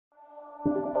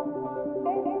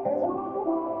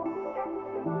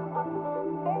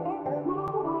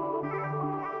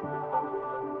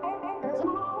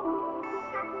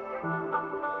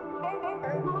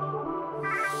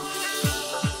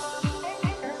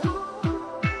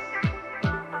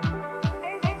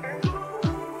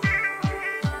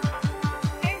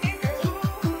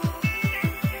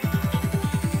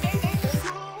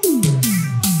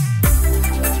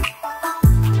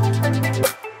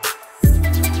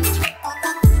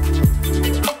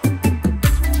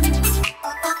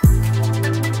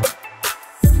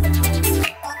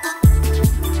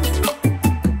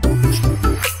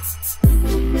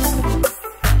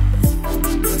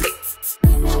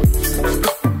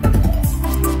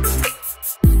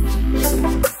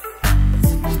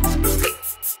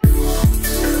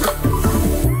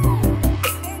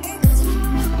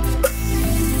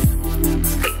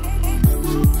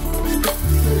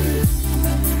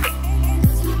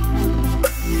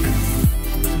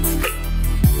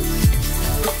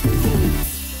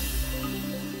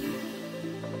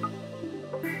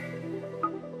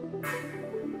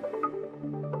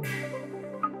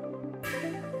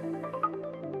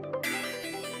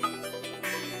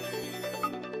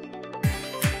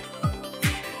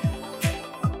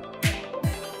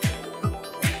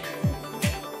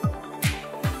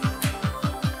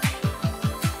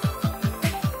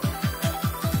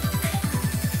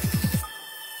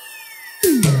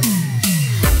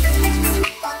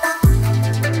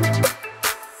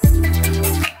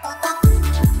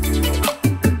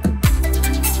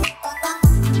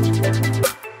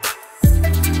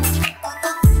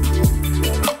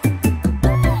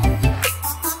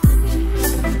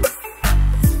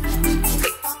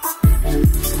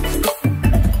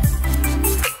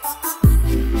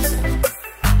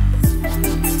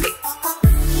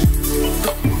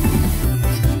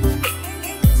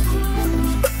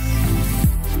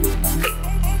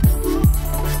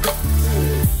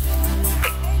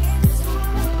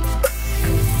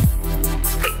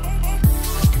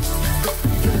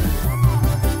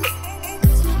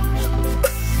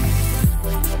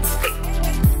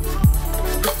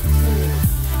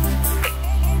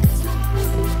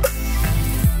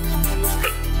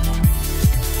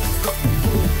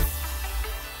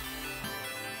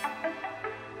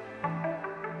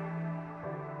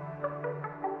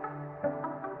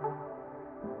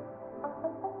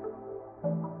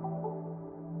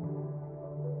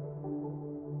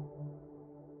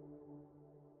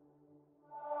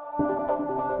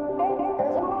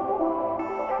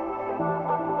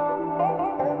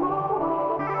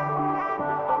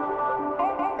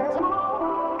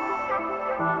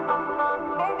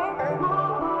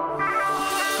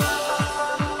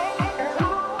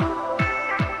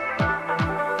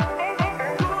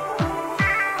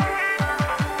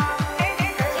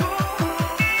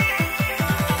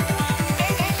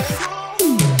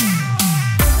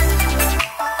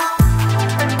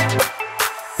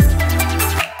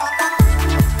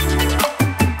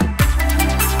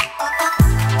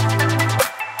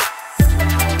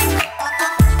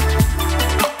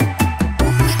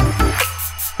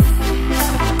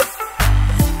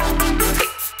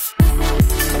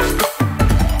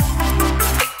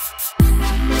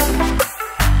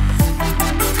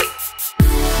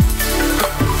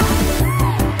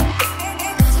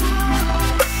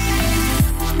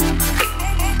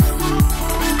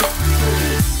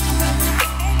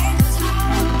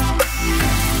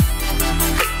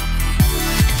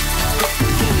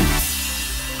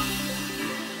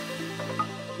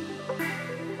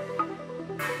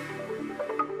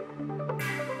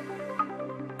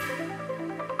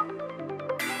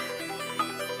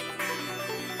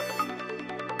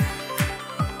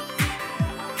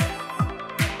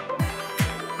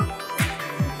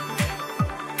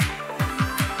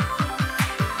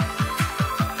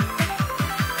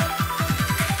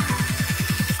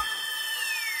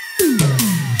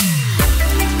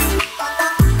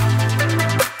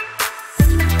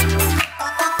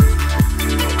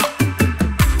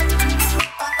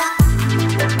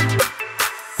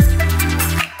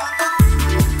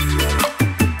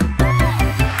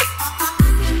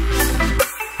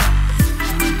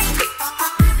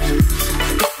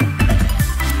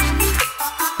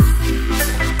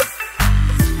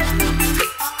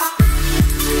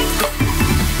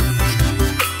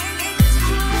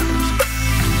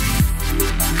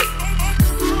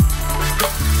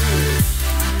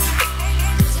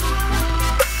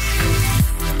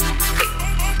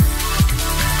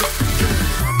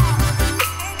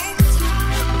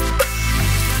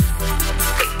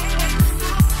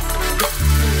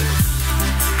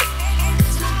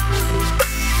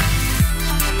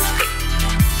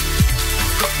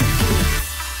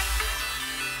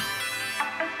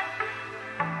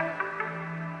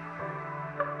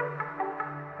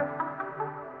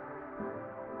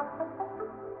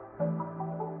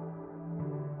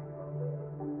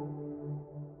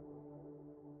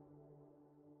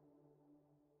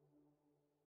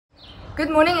Good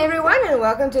morning everyone and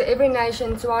welcome to Every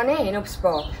Nation Tshwane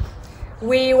Hennopspark.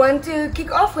 We want to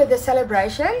kick off with the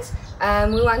celebrations.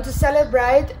 We want to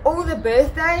celebrate all the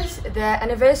birthdays, the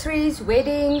anniversaries,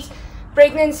 weddings,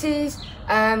 pregnancies,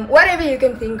 whatever you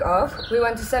can think of. We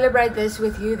want to celebrate this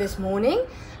with you this morning.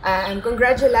 And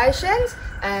congratulations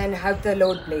and hope the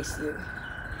Lord bless you.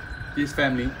 Yes,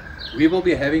 family, we will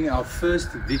be having our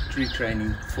first victory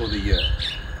training for the year.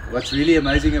 What's really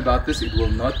amazing about this, it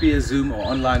will not be a Zoom or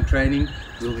online training.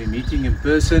 We'll be meeting in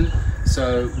person.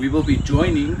 So we will be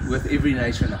joining with Every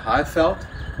Nation Highveld,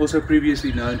 also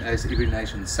previously known as Every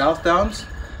Nation South Downs.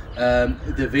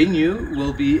 The venue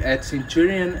will be at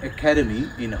Centurion Academy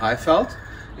in Highveld.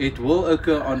 It will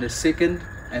occur on the 2nd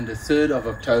and the 3rd of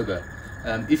October.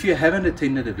 If you haven't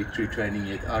attended a victory training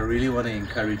yet, I really want to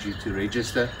encourage you to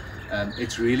register.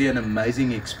 It's really an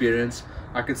amazing experience.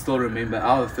 I can still remember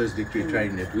our first victory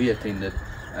training that we attended.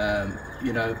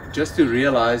 You know, just to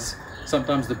realize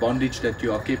sometimes the bondage that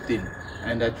you are kept in,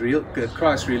 and that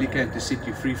Christ really came to set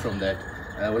you free from that.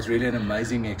 Was really an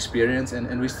amazing experience,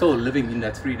 and we're still living in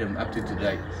that freedom up to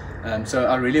today. So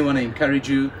I really want to encourage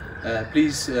you,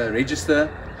 please register.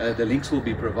 The links will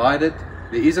be provided.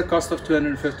 There is a cost of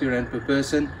 250 Rand per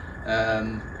person,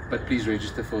 but please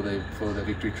register for the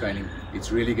victory training.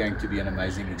 It's really going to be an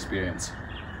amazing experience.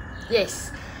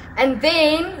 Yes, and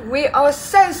then we are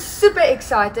so super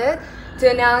excited to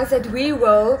announce that we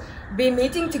will be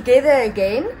meeting together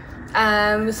again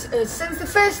since the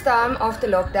first time after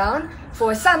lockdown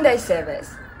for a Sunday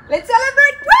service. Let's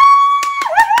celebrate!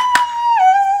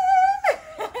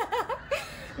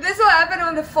 This will happen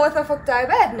on the 4th of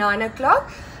October at 9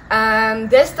 o'clock.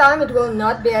 This time it will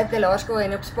not be at the Laerskool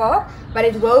Hennopspark, but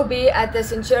it will be at the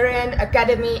Centurion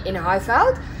Academy in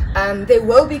Highveld. There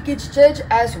will be kids church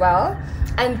as well,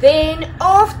 and then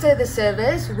after the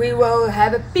service we will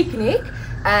have a picnic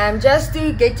just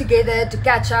to get together, to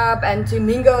catch up and to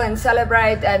mingle and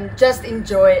celebrate and just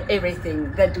enjoy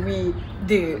everything that we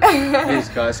do. Yes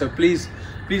guys, so please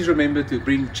remember to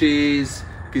bring chairs,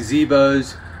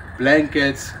 gazebos,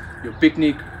 blankets, your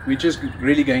picnic. We're just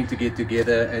really going to get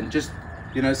together and just,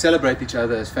 you know, celebrate each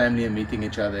other as family and meeting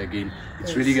each other again.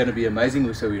 It's really going to be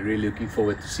amazing, so we're really looking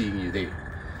forward to seeing you there.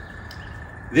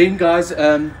 Then guys,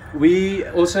 we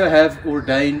also have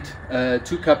ordained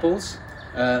two couples,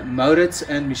 Maurits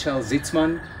and Michelle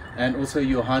Zitzman, and also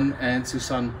Johan and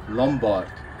Susan Lombard.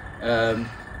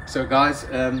 So guys,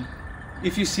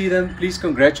 if you see them, please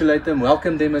congratulate them,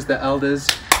 welcome them as the elders.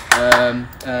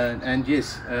 And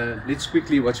yes, let's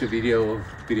quickly watch a video.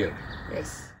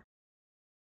 Yes.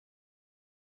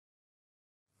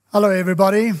 Hello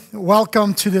everybody,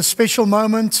 welcome to this special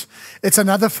moment. It's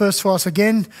another first for us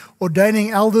again,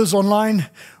 ordaining elders online.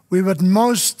 We would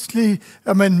much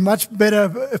better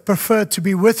prefer to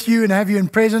be with you and have you in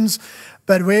presence.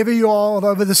 But wherever you are all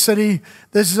over the city,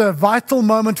 this is a vital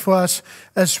moment for us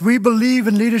as we believe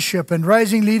in leadership and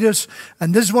raising leaders.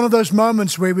 And this is one of those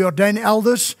moments where we ordain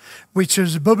elders, which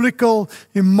is a biblical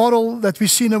model that we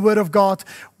see in the Word of God,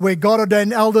 where God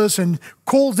ordained elders and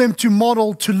calls them to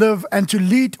model, to live, and to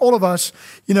lead all of us,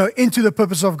 you know, into the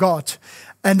purpose of God.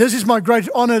 And this is my great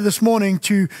honor this morning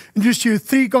to introduce to you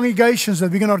three congregations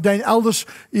that we're going to ordain elders,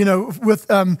 you know, with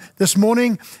this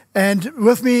morning. And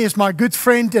with me is my good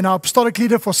friend and our apostolic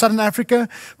leader for Southern Africa,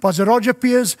 Pastor Roger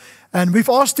Piers. And we've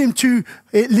asked him to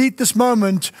lead this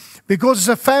moment because as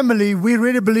a family, we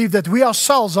really believe that we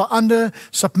ourselves are under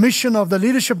submission of the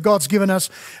leadership God's given us.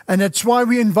 And that's why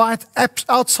we invite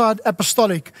outside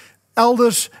apostolic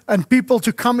elders and people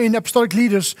to come in, apostolic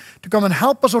leaders, to come and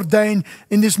help us ordain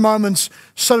in these moments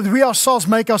so that we ourselves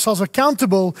make ourselves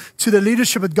accountable to the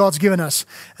leadership that God's given us.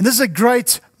 And this is a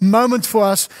great moment for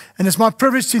us, and it's my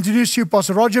privilege to introduce you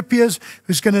Pastor Roger Piers,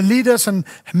 who's going to lead us and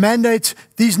mandate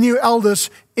these new elders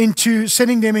into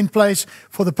setting them in place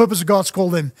for the purpose God's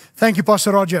called them. Thank you,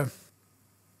 Pastor Roger.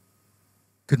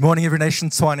 Good morning, Every Nation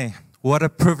Tshwane. What a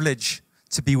privilege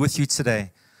to be with you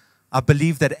today. I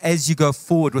believe that as you go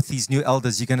forward with these new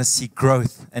elders, you're going to see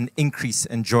growth and increase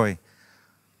and joy.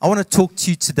 I want to talk to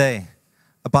you today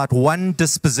about one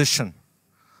disposition,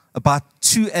 about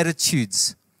two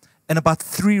attitudes, and about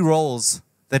three roles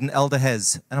that an elder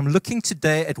has. And I'm looking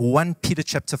today at 1 Peter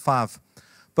chapter 5.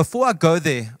 Before I go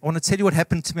there, I want to tell you what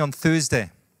happened to me on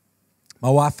Thursday.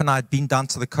 My wife and I had been down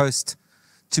to the coast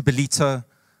to Belito.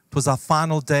 It was our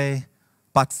final day,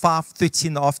 about 5:30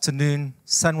 in the afternoon.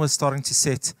 Sun was starting to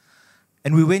set.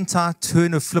 And we went out, her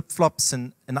in her flip-flops,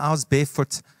 and I was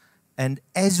barefoot. And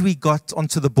as we got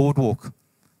onto the boardwalk,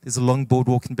 there's a long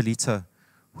boardwalk in Belito,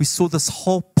 we saw this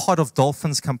whole pod of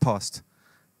dolphins come past.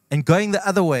 And going the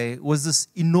other way was this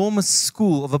enormous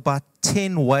school of about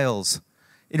 10 whales.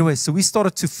 Anyway, so we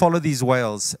started to follow these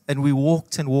whales, and we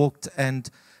walked and walked, and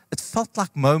it felt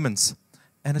like moments.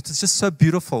 And it was just so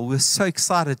beautiful. We were so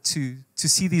excited to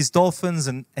see these dolphins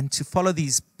and to follow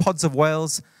these pods of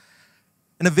whales.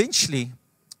 And eventually,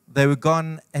 they were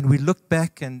gone, and we looked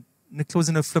back, and Nicola was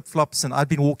in her flip-flops, and I'd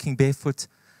been walking barefoot.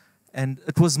 And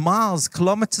it was miles,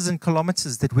 kilometers and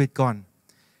kilometers that we'd gone.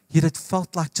 Yet it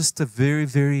felt like just a very,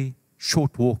 very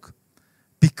short walk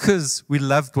because we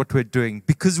loved what we're doing,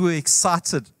 because we were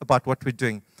excited about what we're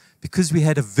doing, because we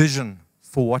had a vision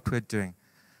for what we're doing.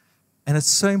 And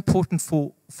it's so important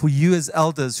for you as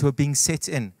elders who are being set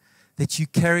in, that you're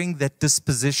carrying that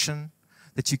disposition,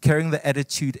 that you're carrying the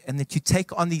attitude, and that you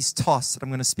take on these tasks that I'm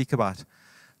going to speak about.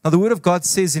 Now, the Word of God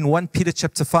says in 1 Peter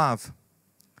chapter 5,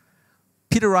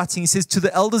 Peter writing, he says, "To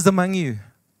the elders among you,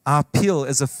 I appeal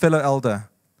as a fellow elder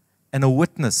and a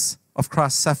witness of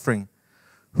Christ's suffering,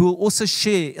 who will also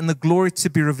share in the glory to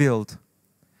be revealed.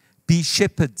 Be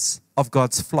shepherds of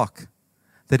God's flock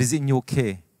that is in your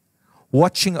care,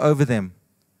 watching over them,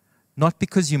 not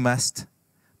because you must,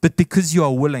 but because you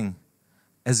are willing,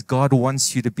 as God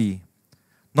wants you to be,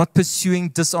 not pursuing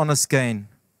dishonest gain,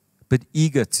 but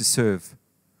eager to serve,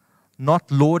 not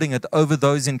lording it over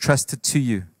those entrusted to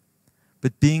you,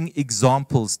 but being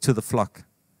examples to the flock.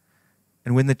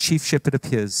 And when the chief shepherd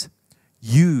appears,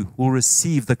 you will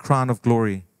receive the crown of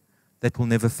glory that will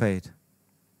never fade."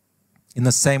 In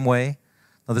the same way,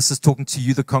 now this is talking to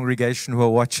you, the congregation who are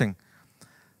watching,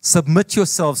 submit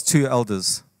yourselves to your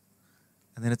elders.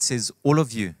 And then it says, all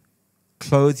of you,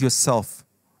 clothe yourself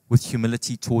with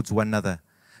humility towards one another,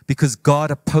 because God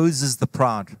opposes the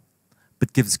proud,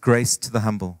 but gives grace to the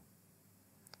humble.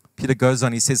 Peter goes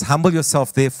on, he says, humble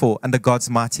yourself, therefore, under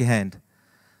God's mighty hand,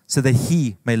 so that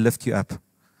he may lift you up.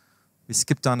 We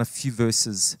skip down a few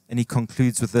verses, and he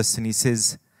concludes with this, and he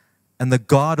says, and the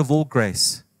God of all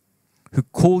grace, who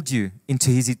called you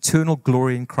into his eternal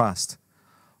glory in Christ,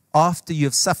 after you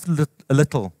have suffered a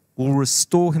little, will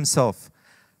restore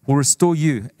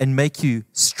you and make you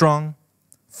strong,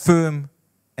 firm,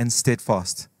 and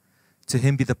steadfast. To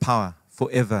him be the power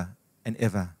forever and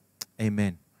ever.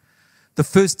 Amen. The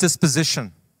first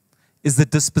disposition is the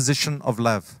disposition of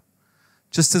love.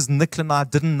 Just as Nicola and I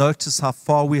didn't notice how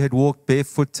far we had walked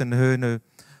barefoot and her in her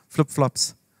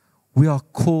flip-flops, we are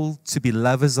called to be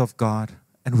lovers of God,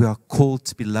 and we are called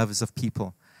to be lovers of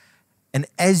people. And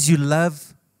as you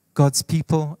love God's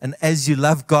people, and as you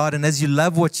love God, and as you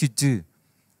love what you do,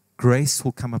 grace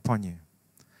will come upon you.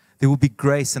 There will be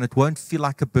grace, and it won't feel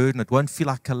like a burden. It won't feel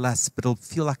like a lust, but it'll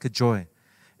feel like a joy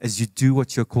as you do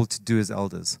what you're called to do as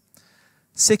elders.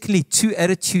 Secondly, two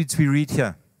attitudes we read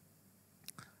here.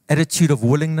 Attitude of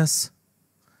willingness.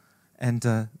 And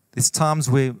there's times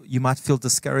where you might feel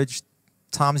discouraged,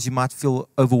 times you might feel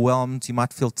overwhelmed, you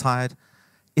might feel tired.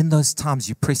 In those times,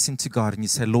 you press into God and you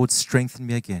say, Lord, strengthen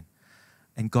me again.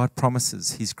 And God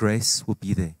promises his grace will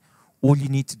be there. All you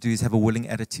need to do is have a willing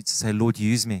attitude to say, Lord,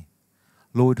 use me.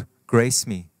 Lord, grace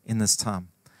me in this time.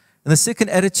 And the second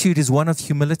attitude is one of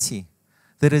humility.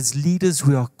 That as leaders,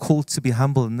 we are called to be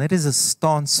humble. And that is a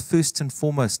stance first and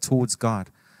foremost towards God.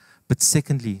 But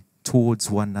secondly, towards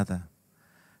one another.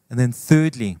 And then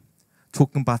thirdly,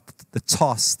 talking about the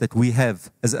tasks that we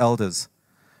have as elders.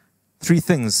 Three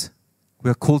things. We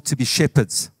are called to be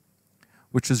shepherds,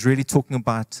 which is really talking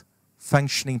about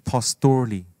functioning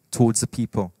pastorally towards the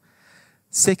people.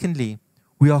 Secondly,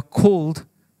 we are called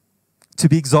to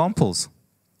be examples.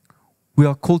 We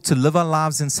are called to live our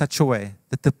lives in such a way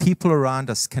that the people around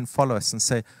us can follow us and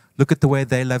say, look at the way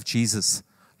they love Jesus.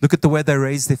 Look at the way they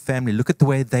raise their family. Look at the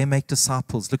way they make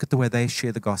disciples. Look at the way they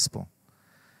share the gospel.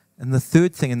 And the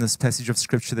third thing in this passage of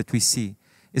scripture that we see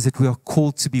is that we are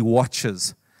called to be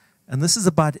watchers. And this is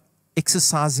about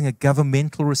exercising a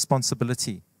governmental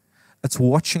responsibility. It's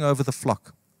watching over the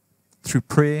flock through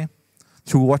prayer,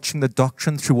 through watching the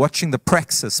doctrine, through watching the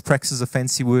praxis. Praxis is a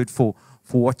fancy word for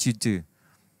what you do.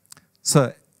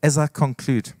 So as I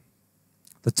conclude,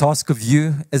 the task of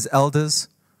you as elders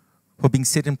who are being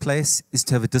set in place is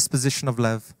to have a disposition of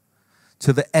love, to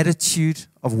have an attitude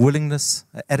of willingness,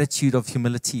 an attitude of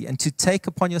humility, and to take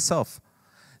upon yourself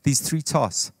these three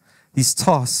tasks. These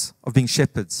tasks of being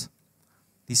shepherds,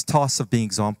 these tasks of being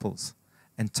examples,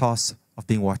 and tasks of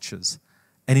being watchers.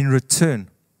 And in return,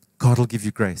 God will give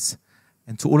you grace.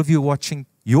 And to all of you watching,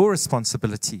 your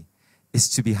responsibility is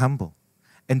to be humble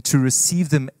and to receive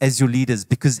them as your leaders,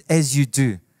 because as you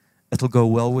do, it'll go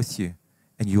well with you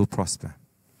and you'll prosper.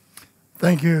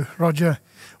 Thank you, Roger.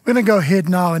 We're going to go ahead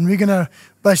now and we're going to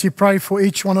basically pray for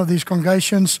each one of these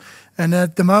congregations. And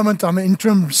at the moment, I'm an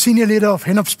interim senior leader of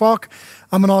Hennopspark.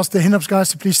 I'm going to ask the Hennops guys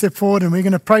to please step forward and we're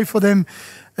going to pray for them.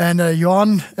 And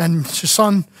Johan and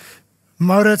Susan,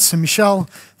 Maurits and Michelle,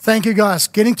 thank you guys.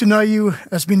 Getting to know you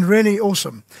has been really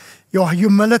awesome. Your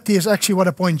humility is actually what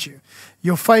appoints you.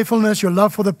 Your faithfulness, your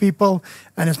love for the people,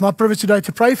 and it's my privilege today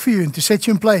to pray for you and to set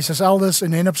you in place as elders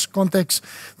in Hennop's context.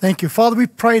 Thank you. Father, we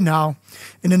pray now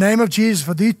in the name of Jesus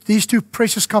for these two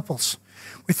precious couples.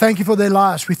 We thank you for their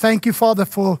lives. We thank you, Father,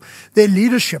 for their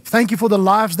leadership. Thank you for the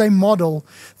lives they model.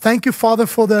 Thank you, Father,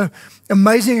 for the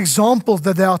amazing examples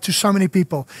that they are to so many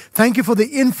people. Thank you for the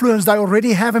influence they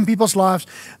already have in people's lives.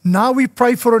 Now we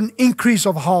pray for an increase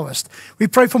of harvest. We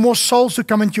pray for more souls to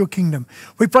come into your kingdom.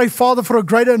 We pray, Father, for a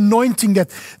greater anointing that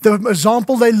the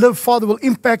example they live, Father, will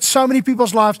impact so many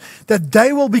people's lives that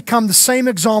they will become the same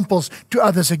examples to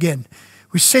others again.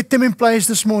 We set them in place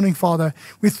this morning, Father.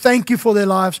 We thank you for their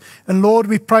lives. And Lord,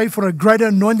 we pray for a greater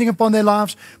anointing upon their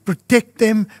lives. Protect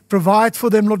them, provide for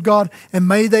them, Lord God, and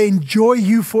may they enjoy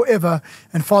you forever.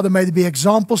 And Father, may they be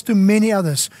examples to many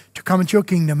others to come into your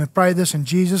kingdom. And pray this in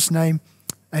Jesus' name.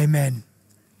 Amen.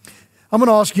 I'm going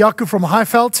to ask Jaco from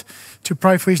Highveld to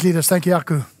pray for his leaders. Thank you,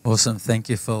 Jaco. Awesome. Thank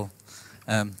you, Phil.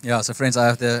 So friends, I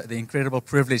have the incredible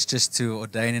privilege just to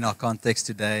ordain in our context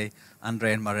today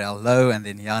Andre and Marielle Lowe, and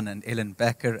then Jan and Ellen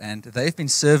Becker, and they've been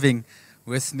serving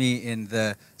with me in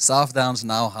the South Downs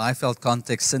now Highveld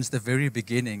context since the very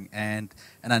beginning, and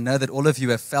I know that all of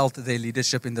you have felt their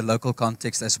leadership in the local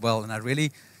context as well, and I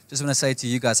really just want to say to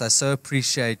you guys, I so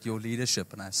appreciate your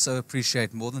leadership, and I so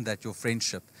appreciate more than that your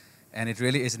friendship, and it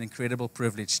really is an incredible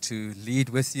privilege to lead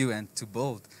with you and to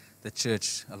build the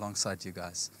church alongside you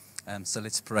guys. So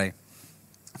let's pray.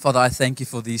 Father, I thank you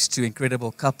for these two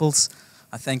incredible couples.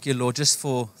 I thank you, Lord, just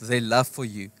for their love for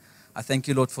you. I thank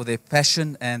you, Lord, for their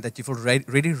passion and that you've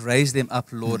already raised them up,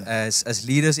 Lord, as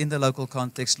leaders in the local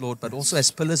context, Lord, but also as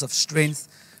pillars of strength,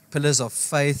 pillars of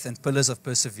faith, and pillars of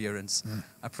perseverance.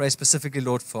 I pray specifically,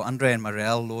 Lord, for Andre and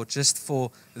Marielle, Lord, just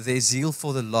for their zeal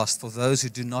for the lost, for those who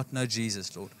do not know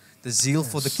Jesus, Lord, the zeal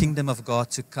for the kingdom of God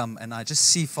to come. And I just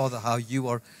see, Father, how you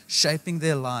are shaping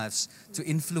their lives to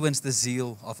influence the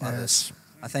zeal of others.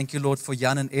 I thank you, Lord, for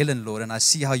Jan and Ellen, Lord, and I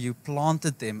see how you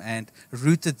planted them and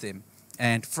rooted them.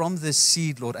 And from this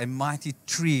seed, Lord, a mighty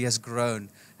tree has grown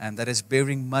and that is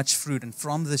bearing much fruit. And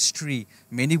from this tree,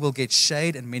 many will get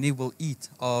shade and many will eat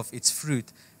of its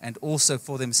fruit. And also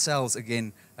for themselves,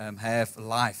 again, have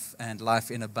life and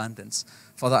life in abundance.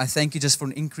 Father, I thank you just for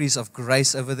an increase of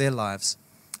grace over their lives.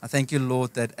 I thank you,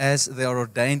 Lord, that as they are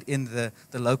ordained in the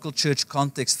local church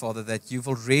context, Father, that you've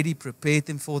already prepared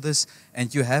them for this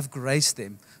and you have graced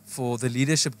them for the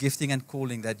leadership, gifting, and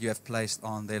calling that you have placed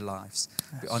on their lives.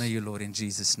 Yes. We honor you, Lord, in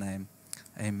Jesus' name.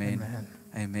 Amen. Amen.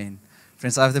 Amen.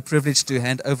 Friends, I have the privilege to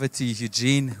hand over to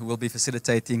Eugene, who will be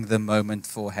facilitating the moment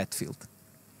for Hatfield.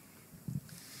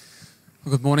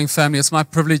 Well, good morning, family. It's my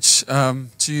privilege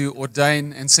to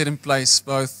ordain and set in place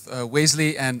both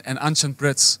Wesley and Anshan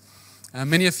Brits.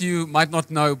 Many of you might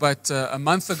not know, but a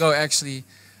month ago, actually,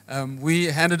 we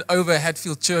handed over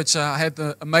Hatfield Church. I had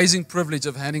the amazing privilege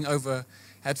of handing over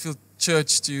Hatfield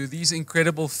Church to these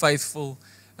incredible, faithful,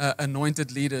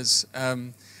 anointed leaders.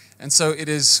 And so it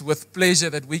is with pleasure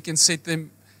that we can set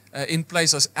them in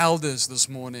place as elders this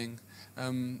morning,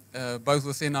 both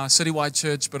within our citywide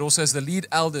church, but also as the lead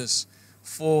elders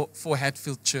for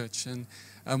Hatfield Church. And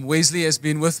Wesley has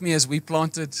been with me as we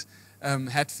planted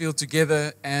Hatfield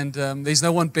together, and there's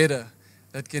no one better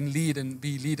that can lead and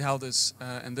be lead elders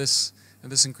in this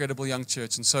incredible young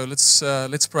church. And so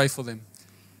let's pray for them.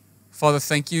 Father,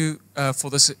 thank you for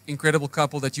this incredible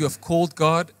couple that you have called,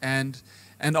 God, and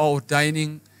are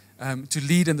ordaining to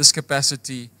lead in this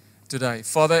capacity today.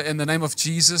 Father, in the name of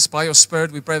Jesus, by your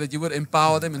Spirit, we pray that you would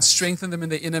empower them and strengthen them in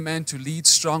their inner man to lead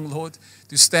strong, Lord,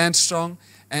 to stand strong,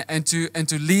 and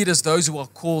to lead as those who are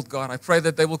called, God. I pray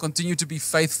that they will continue to be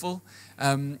faithful.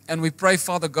 And we pray,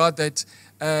 Father God, that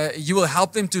you will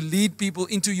help them to lead people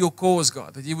into your cause,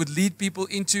 God. That you would lead people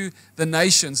into the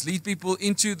nations, lead people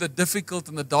into the difficult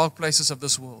and the dark places of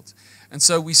this world. And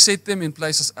so we set them in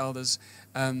place as elders.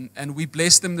 And we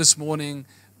bless them this morning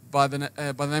by the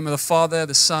name of the Father,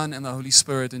 the Son, and the Holy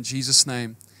Spirit. In Jesus'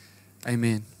 name,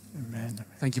 amen. Amen.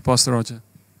 Thank you, Pastor Roger.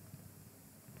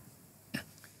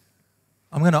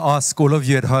 I'm going to ask all of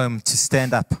you at home to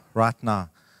stand up right now.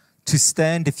 To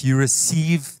stand if you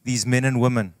receive these men and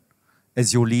women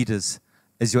as your leaders,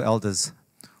 as your elders.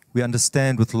 We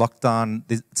understand with lockdown,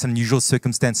 it's unusual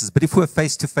circumstances. But if we're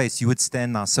face to face, you would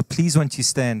stand now. So please, won't you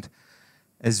stand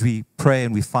as we pray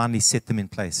and we finally set them in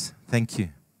place. Thank you.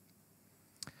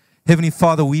 Heavenly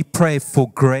Father, we pray for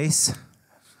grace.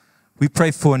 We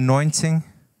pray for anointing.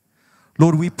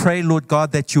 Lord, we pray, Lord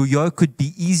God, that your yoke would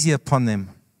be easy upon them.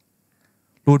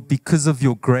 Lord, because of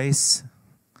your grace,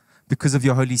 because of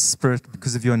your Holy Spirit,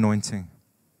 because of your anointing.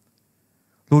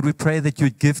 Lord, we pray that you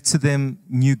would give to them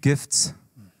new gifts,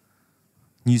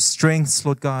 new strengths,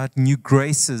 Lord God, new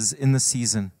graces in the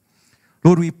season.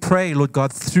 Lord, we pray, Lord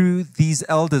God, through these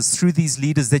elders, through these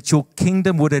leaders, that your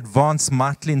kingdom would advance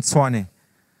mightily in Tshwane.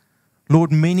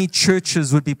 Lord, many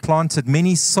churches would be planted,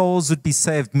 many souls would be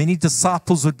saved, many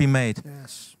disciples would be made,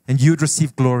 Yes. and you would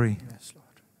receive glory. Yes,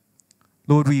 Lord.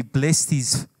 Lord, we bless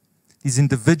these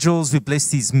individuals, we bless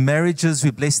these marriages,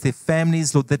 we bless their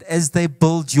families, Lord, that as they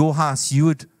build your house, you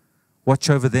would watch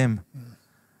over them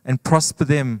and prosper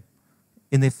them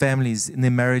in their families, in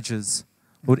their marriages,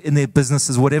 Lord, in their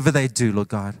businesses, whatever they do, Lord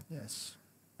God. Yes.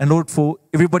 And Lord, for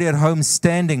everybody at home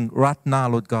standing right now,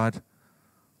 Lord God,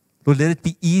 Lord, let it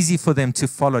be easy for them to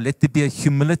follow. Let there be a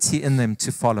humility in them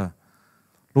to follow.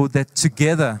 Lord, that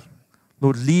together,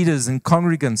 Lord, leaders and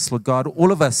congregants, Lord God,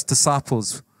 all of us,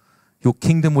 disciples, your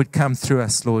kingdom would come through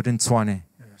us, Lord, in Tshwane.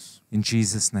 Yes. In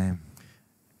Jesus' name.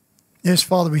 Yes,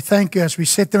 Father, we thank you as we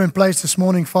set them in place this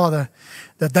morning, Father,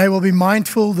 that they will be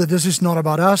mindful that this is not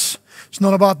about us, it's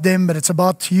not about them, but it's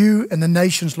about you and the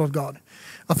nations, Lord God.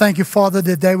 I thank you, Father,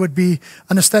 that they would be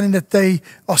understanding that they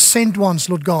are sent ones,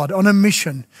 Lord God, on a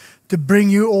mission to bring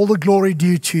you all the glory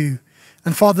due to you.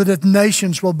 And Father, that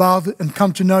nations will bow and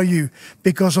come to know you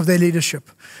because of their leadership.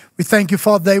 We thank you,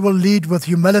 Father, they will lead with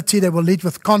humility, they will lead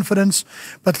with confidence,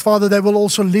 but Father, they will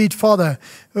also lead, Father,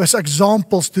 as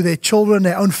examples to their children,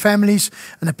 their own families,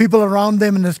 and the people around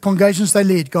them and the congregations they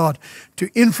lead, God, to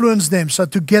influence them so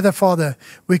together, Father,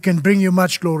 we can bring you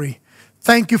much glory.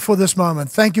 Thank you for this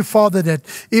moment. Thank you, Father, that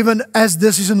even as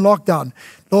this is in lockdown,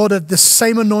 Lord, that the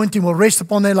same anointing will rest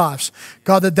upon their lives.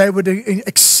 God, that they would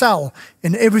excel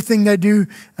in everything they do.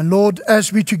 And Lord,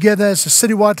 as we together as a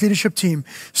citywide leadership team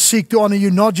seek to honor you,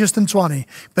 not just in Tshwane,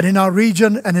 but in our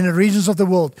region and in the regions of the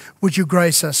world, would you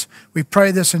grace us? We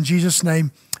pray this in Jesus'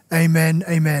 name. Amen.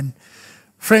 Amen.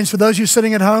 Friends, for those of you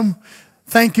sitting at home,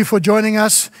 thank you for joining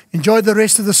us. Enjoy the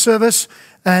rest of the service.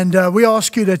 And we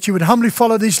ask you that you would humbly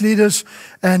follow these leaders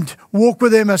and walk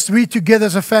with them as we together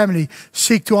as a family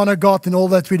seek to honor God in all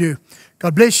that we do.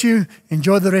 God bless you.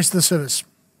 Enjoy the rest of the service.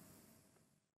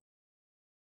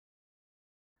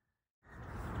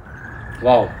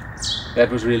 Wow,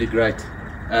 that was really great.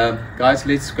 Guys,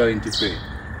 let's go into prayer.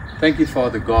 Thank you,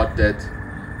 Father God, that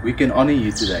we can honor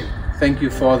you today. Thank you,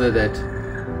 Father, that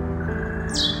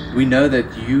we know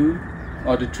that you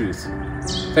are the truth.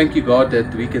 Thank you, God,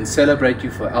 that we can celebrate you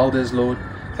for elders, Lord.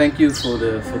 Thank you for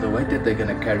the weight that they're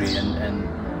going to carry,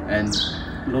 and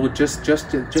Lord, just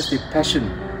the passion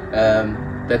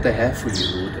that they have for you,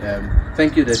 Lord.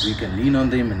 Thank you that we can lean on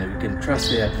them and that we can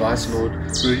trust their advice, Lord.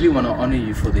 We really want to honor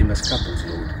you for them as couples,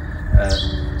 Lord.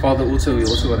 Father, we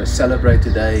also want to celebrate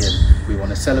today, and we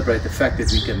want to celebrate the fact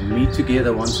that we can meet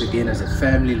together once again as a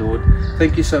family, Lord.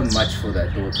 Thank you so much for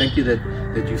that, Lord. Thank you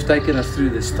that you've taken us through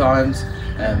these times,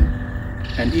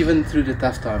 and even through the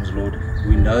tough times, Lord,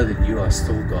 we know that you are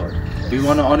still God. We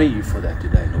want to honor you for that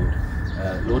today, Lord.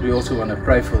 Lord, we also want to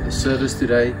pray for the service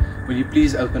today. Will you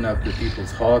please open up the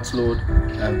people's hearts, Lord,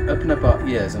 open up our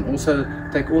ears, and also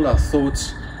take all our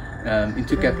thoughts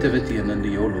into captivity and under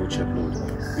your Lordship, Lord.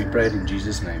 We pray it in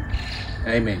Jesus' name.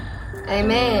 Amen.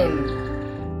 Amen.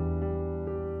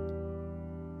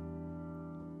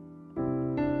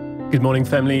 Good morning,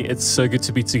 family. It's so good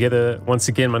to be together once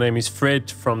again. My name is Fred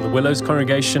from the Willows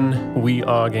congregation. We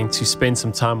are going to spend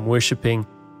some time worshiping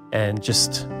and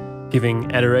just giving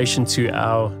adoration to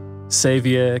our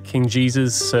Savior, King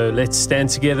Jesus. So let's stand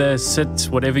together, sit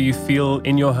whatever you feel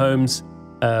in your homes,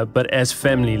 but as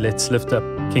family, let's lift up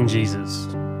King Jesus.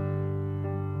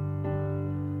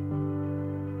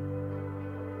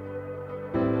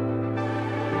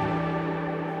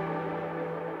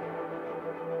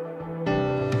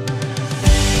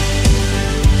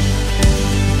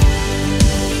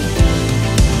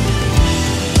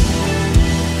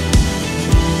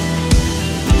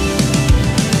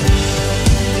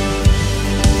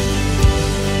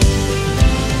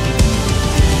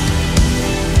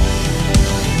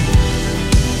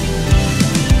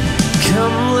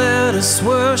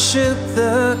 Worship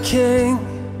the King.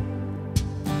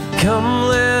 Come,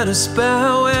 let us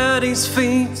bow at his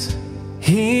feet.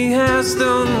 He has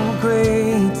done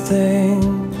great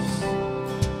things.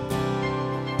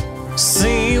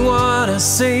 See what our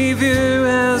Savior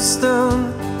has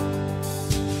done.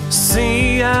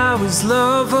 See how his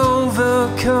love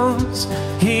overcomes.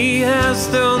 He has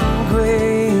done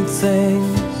great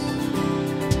things.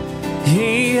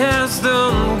 He has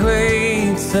done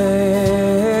great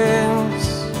things.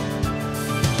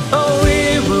 Oh,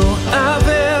 we will have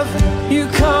heaven. You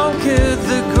conquered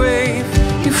the grave.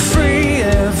 You free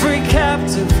every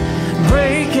captive,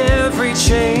 break every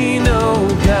chain. Oh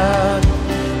God,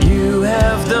 you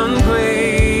have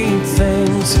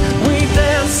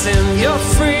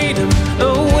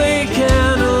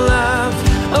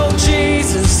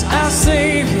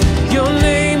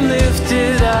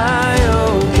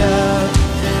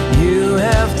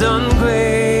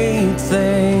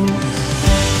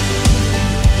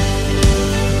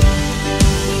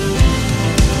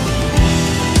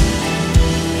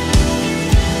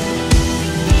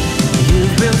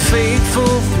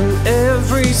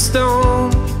every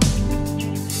stone.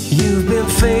 You've been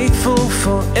faithful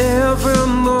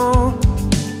forevermore.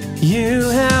 You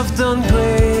have done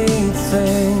great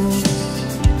things,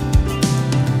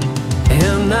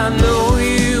 and I know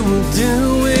you will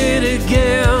do it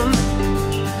again.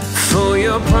 For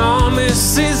your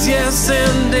promise is yes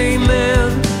and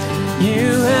amen.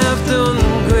 You have done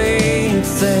great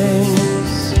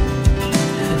things.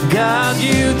 God,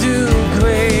 you do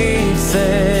great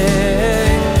things.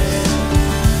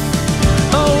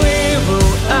 Oh, hero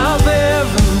of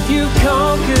heaven, you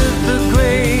conquered the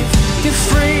grave. You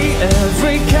free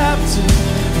every captive,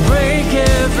 break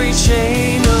every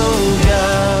chain. Oh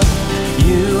God,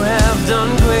 you have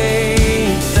done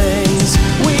great things.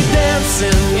 We dance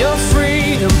in your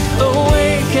freedom,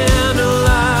 awake and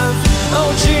alive.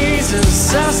 Oh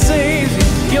Jesus, our Savior,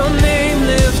 your name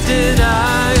lifted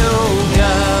high. Oh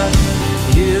God,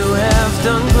 you have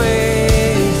done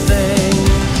great things.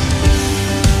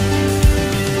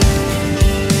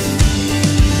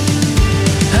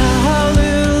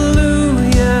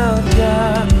 Hallelujah,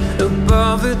 God,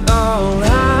 above it all.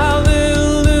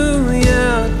 Hallelujah,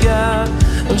 God,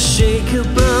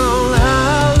 unshakable.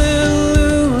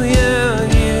 Hallelujah,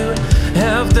 you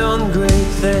have done great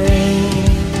things.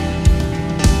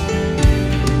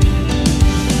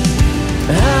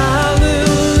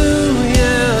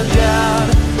 Hallelujah, God,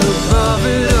 above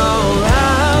it all.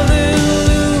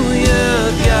 Hallelujah,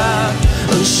 God,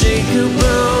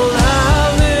 unshakable.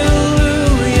 Hallelujah,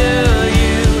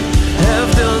 you have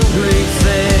done great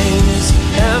things,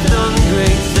 have done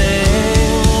great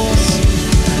things.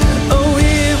 Oh,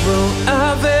 hero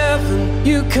of heaven,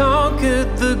 you conquered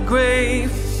the grave.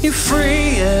 You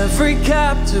free every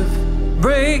captive,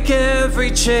 break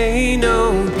every chain.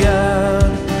 Oh God,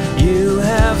 you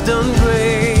have done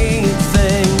great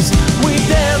things. We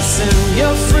dance in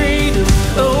your freedom,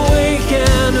 awake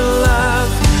and alive.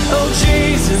 Oh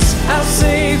Jesus, our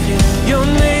Savior, your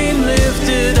name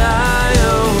lifted high.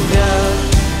 Oh God,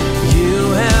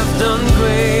 you have done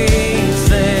great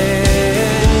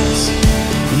things.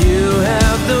 You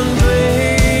have done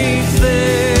great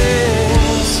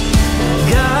things.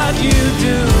 God, you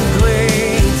do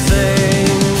great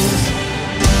things.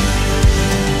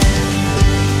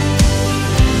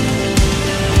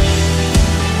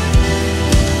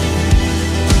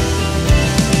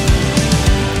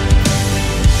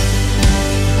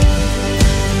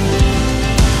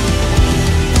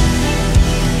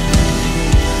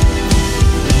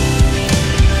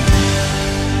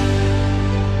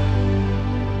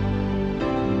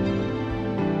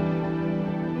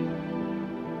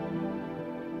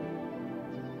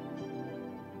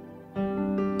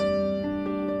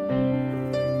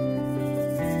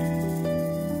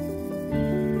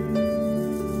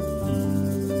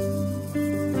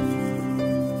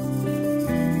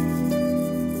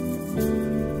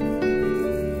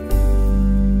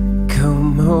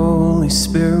 Come, Holy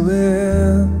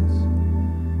Spirit,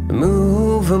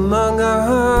 move among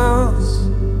us.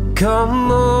 Come,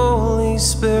 Holy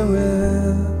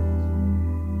Spirit,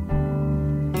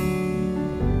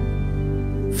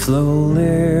 flow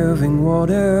living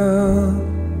water,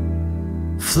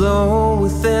 flow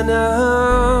within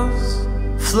us,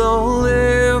 flow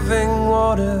living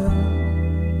water.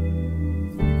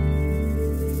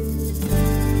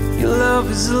 Your love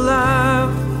is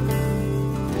alive,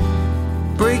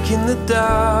 breaking the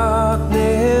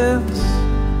darkness,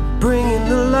 bringing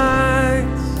the light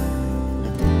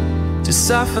to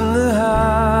soften the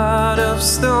heart of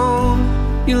stone.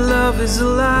 Your love is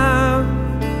alive,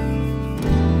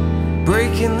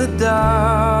 breaking the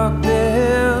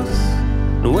darkness,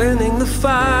 winning the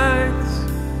fight,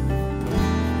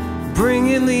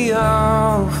 bringing the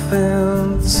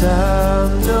orphan.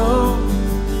 Tando,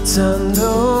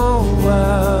 Tando,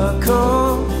 wako,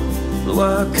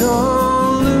 wako,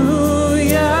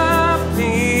 luya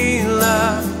pila,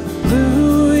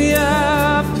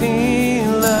 luya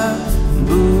pila,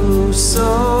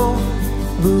 buso,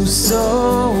 buso,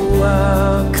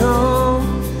 wako,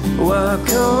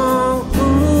 wako,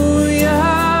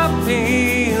 uya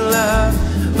pila,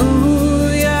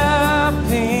 uya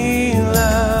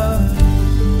pila.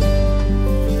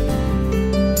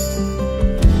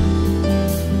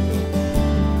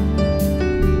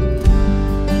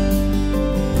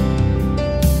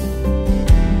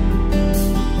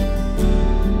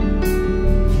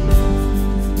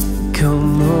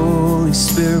 Come, Holy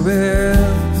Spirit,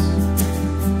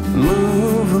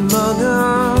 move among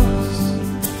us.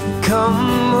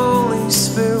 Come, Holy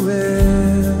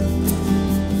Spirit,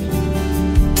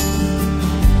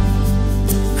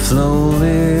 flow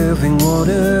living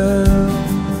water,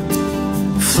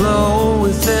 flow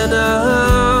within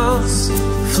us,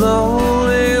 flow,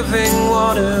 living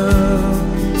water.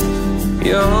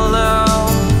 Your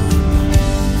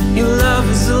love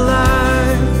is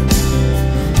alive.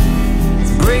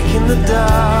 It's breaking the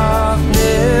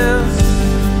darkness.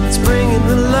 It's bringing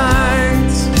the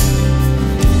light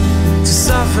to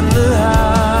soften the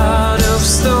heart of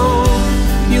stone.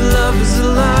 Your love is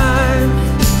alive.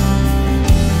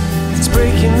 It's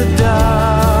breaking the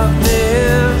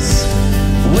darkness,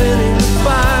 winning the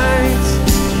fight,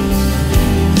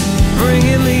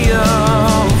 bringing the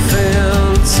orphan.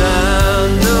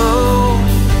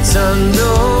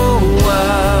 Tando,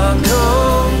 wako,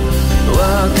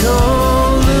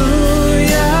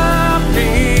 luya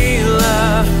pila,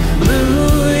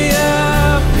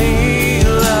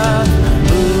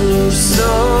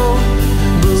 buso,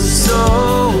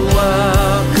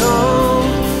 wako,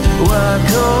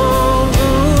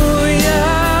 luya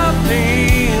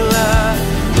pila,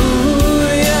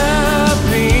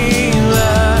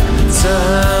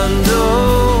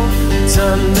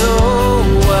 tando,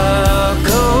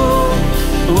 wako,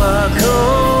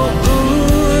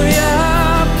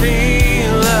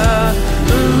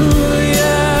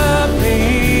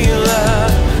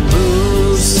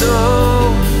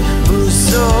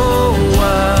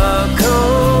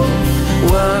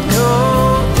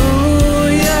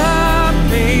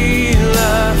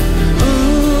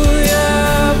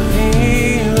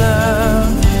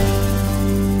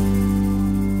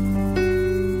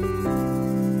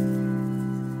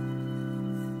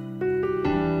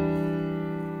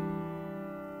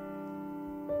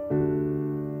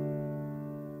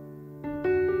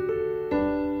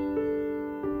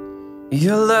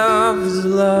 your love is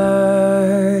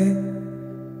alive.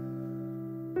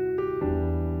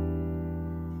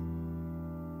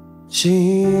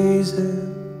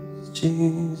 Jesus,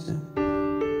 Jesus,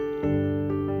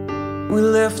 we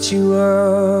lift you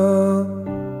up.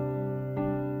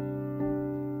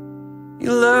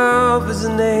 Your love is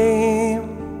a name,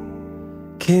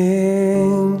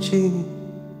 King Jesus.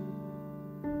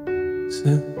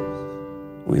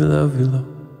 We love you, Lord.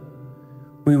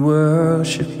 We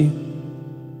worship you.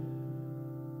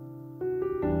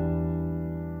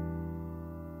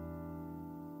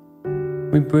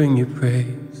 We bring you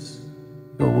praise.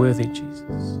 You're worthy,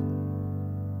 Jesus.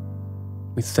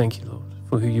 We thank you, Lord,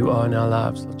 for who you are in our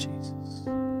lives, Lord Jesus.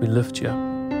 We lift you up.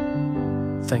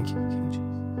 Thank you, King Jesus.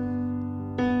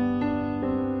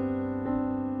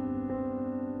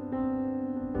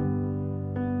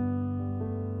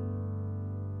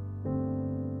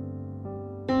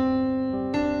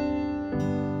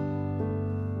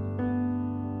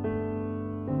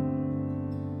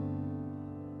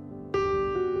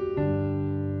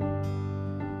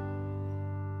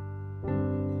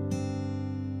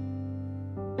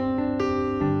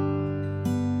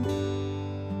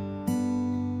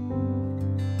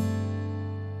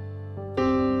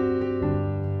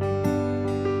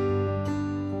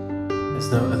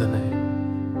 No other name.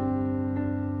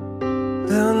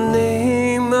 The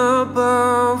name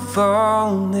above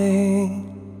all names.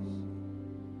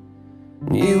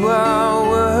 You are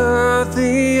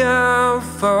worthy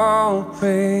of all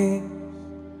praise,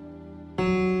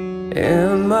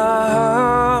 and my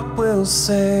heart will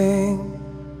sing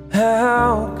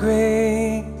how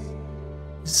great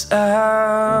is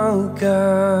our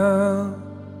God.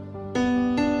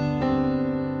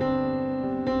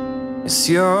 Yes,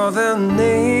 you're the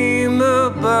name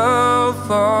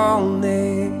above all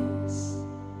names.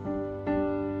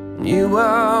 You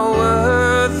are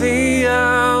worthy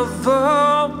of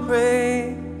all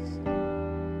praise,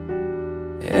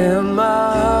 and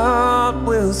my heart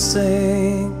will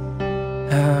sing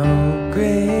how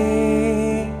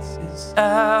great is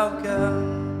our God.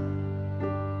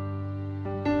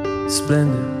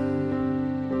 Splendor,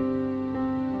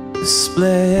 the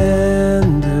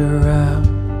splendor of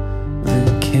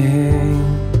the King,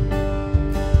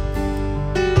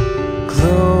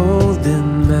 clothed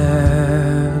in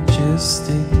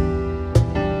majesty.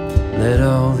 Let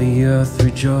all the earth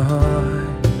rejoice,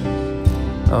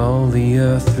 all the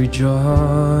earth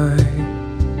rejoice.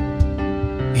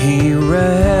 He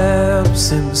wraps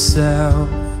himself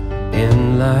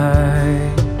in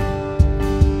light,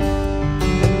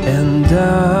 and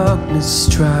darkness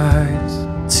tries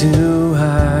to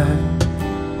hide,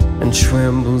 and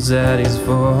trembles at his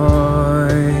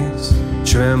voice,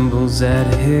 trembles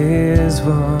at his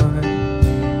voice.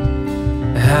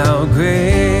 How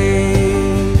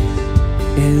great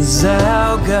is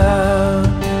our God?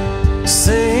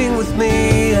 Sing with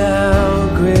me, how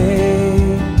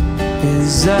great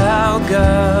is our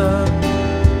God,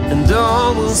 and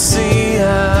all will see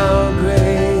how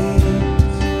great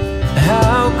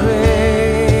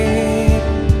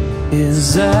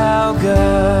is our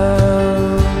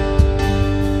God.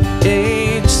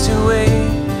 Age to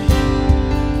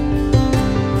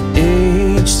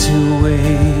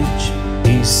age,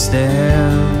 He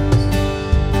stands,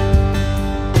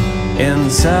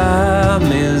 and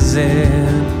time is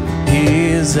in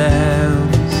His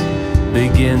hands,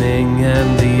 beginning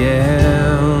and the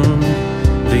end,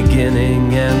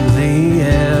 beginning and the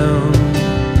end.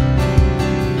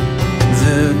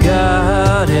 The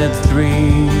Godhead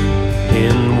three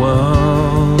in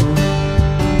one,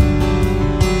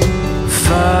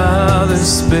 Father,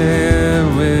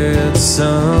 Spirit,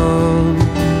 Son,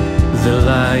 the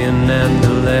Lion and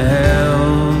the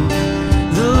Lamb,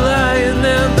 the Lion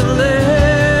and the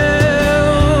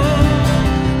Lamb.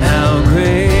 How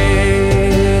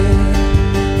great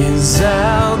is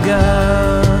our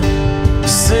God?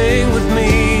 Sing with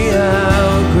me,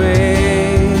 how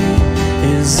great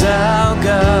is our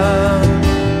God,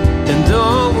 and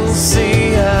all will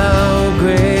see how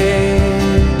great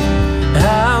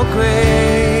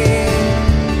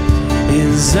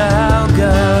is our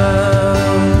God.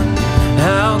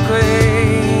 How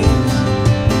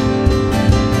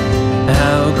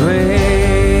great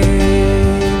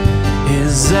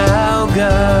is our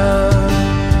God.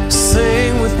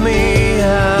 Sing with me,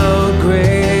 how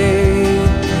great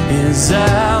is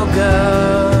our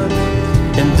God,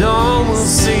 and all will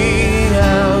see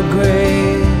how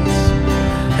great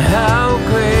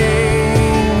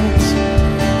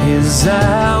is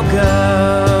our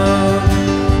God.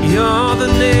 You're the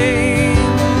name,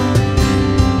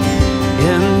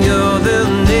 and you're the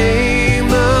name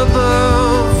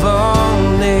above all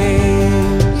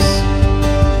names.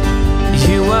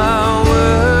 You are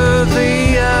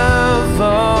worthy of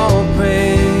all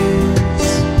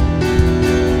praise,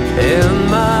 and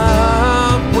my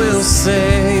heart will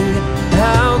sing,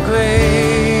 how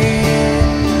great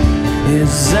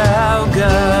is our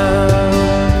God.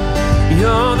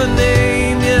 You're the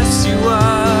name, yes you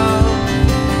are.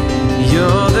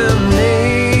 You're the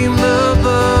name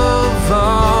above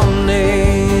all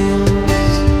names,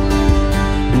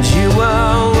 and you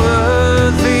are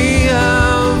worthy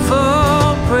of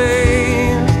all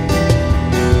praise,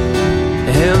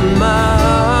 and my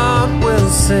heart will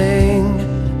sing,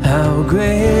 how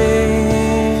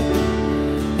great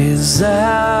is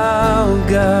our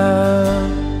God.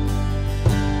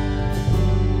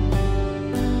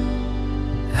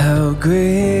 How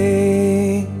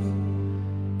great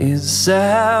is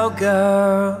our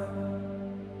God.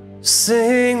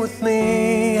 Sing with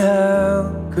me,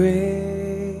 how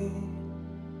great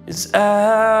is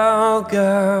our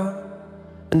God,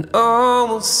 and all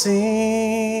will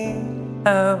see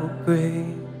how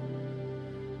great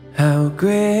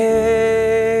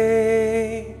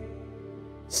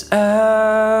is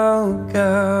our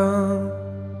God.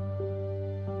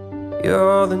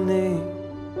 You're the name,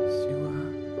 yes you are.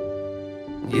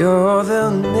 You're the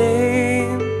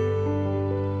name,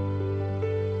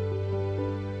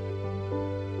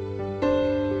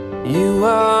 you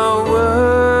are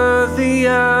worthy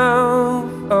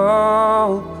of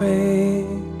all praise,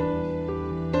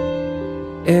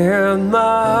 and my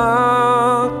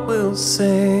heart will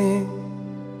sing,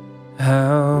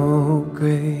 how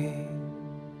great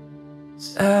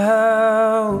is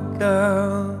our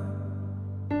God.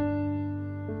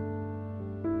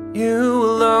 You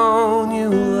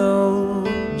alone,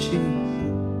 Jesus.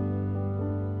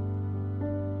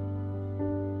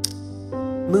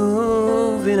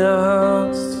 Move in our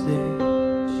hearts today,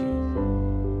 Jesus.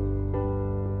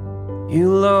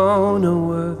 You alone are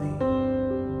worthy.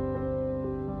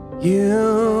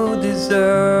 You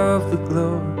deserve the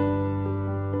glory.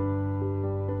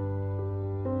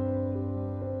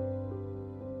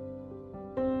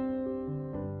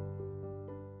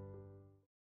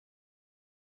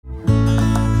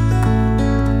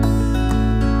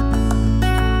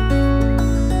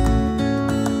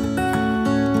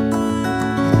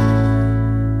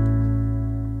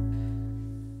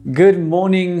 Good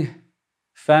morning,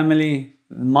 family.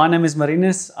 My name is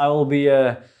Marinus. I will be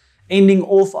ending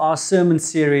off our sermon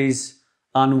series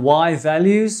on why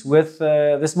values with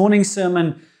this morning's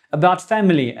sermon about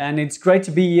family. And it's great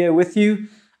to be here with you.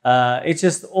 It's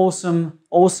just awesome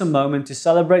moment to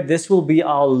celebrate. This will be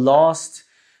our last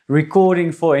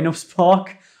recording for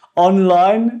Hennopspark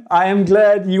online. I am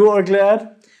glad, you are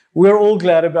glad. We're all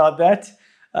glad about that.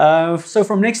 So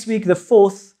from next week, the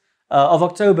 4th, of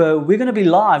October, we're going to be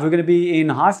live. We're going to be in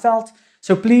Highveld.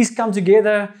 So please come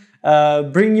together,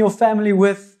 bring your family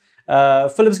with.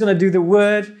 Philip's going to do the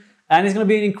word, and it's going to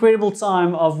be an incredible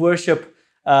time of worship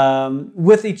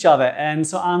with each other. And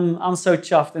so I'm so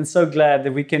chuffed and so glad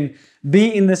that we can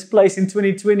be in this place in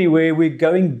 2020 where we're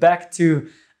going back to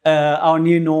our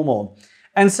new normal.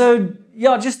 And so,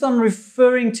 yeah, just on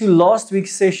referring to last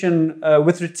week's session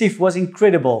with Retief was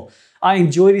incredible. I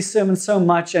enjoyed his sermon so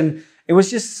much, and it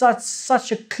was just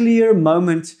such a clear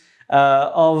moment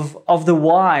of the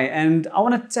why. And I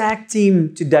want to tag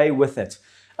team today with it.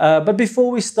 But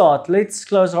before we start, let's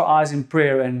close our eyes in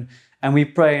prayer and we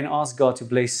pray and ask God to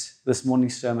bless this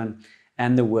morning's sermon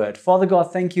and the word. Father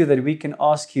God, thank you that we can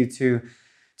ask you to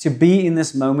be in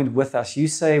this moment with us. You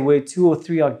say where 2 or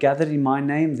 3 are gathered in my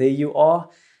name, there you are.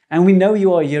 And we know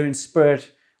you are here in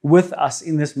spirit with us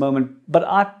in this moment. But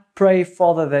I pray,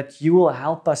 Father, that you will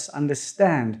help us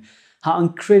understand how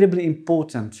incredibly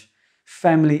important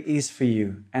family is for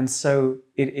you. And so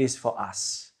it is for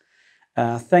us.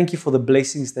 Thank you for the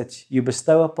blessings that you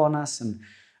bestow upon us, and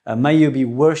may you be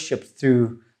worshipped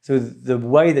through the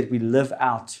way that we live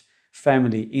out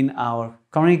family in our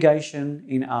congregation,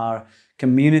 in our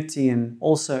community, and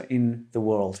also in the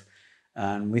world.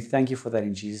 And we thank you for that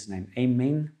in Jesus' name.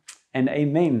 Amen and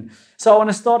amen. So I want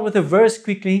to start with a verse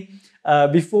quickly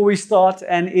before we start,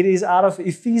 and it is out of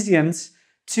Ephesians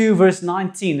 2 verse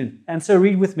 19. And so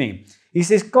read with me. He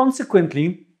says,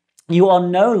 consequently, you are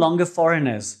no longer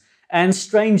foreigners and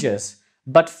strangers,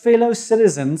 but fellow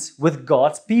citizens with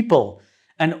God's people,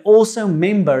 and also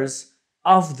members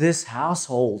of this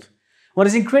household. What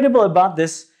is incredible about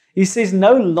this, he says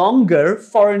no longer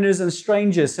foreigners and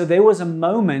strangers. So there was a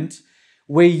moment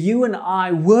where you and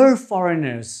I were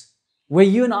foreigners, where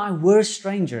you and I were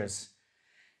strangers.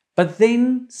 But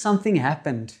then something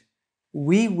happened.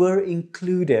 We were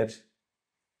included.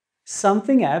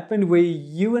 Something happened where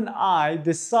you and I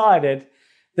decided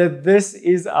that this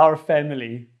is our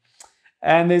family.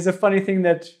 And there's a funny thing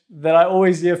that I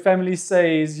always hear families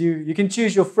say is you can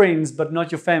choose your friends, but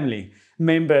not your family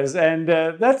members. And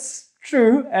that's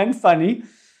true and funny.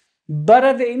 But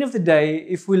at the end of the day,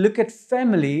 if we look at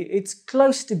family, it's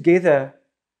close together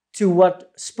to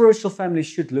what spiritual family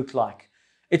should look like.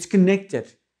 It's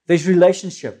connected. There's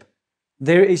relationship.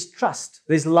 There is trust.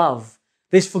 There's love.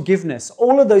 There's forgiveness.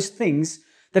 All of those things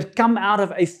that come out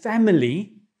of a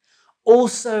family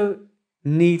also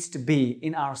needs to be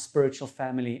in our spiritual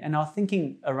family and our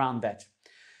thinking around that.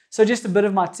 So just a bit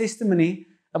of my testimony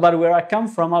about where I come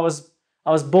from. I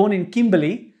was born in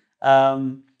Kimberley,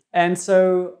 and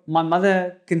so my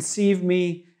mother conceived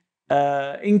me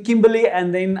in Kimberley,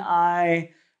 and then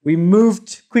we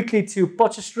moved quickly to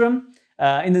Potchefstroom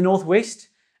in the northwest,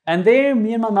 and there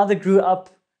me and my mother grew up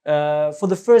for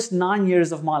the first 9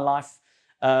 years of my life.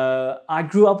 I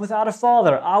grew up without a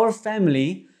father. Our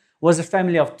family was a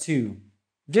family of 2.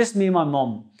 Just me and my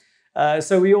mom.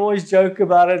 So we always joke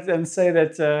about it and say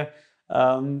that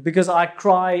because I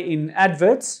cry in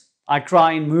adverts, I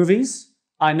cry in movies,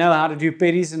 I know how to do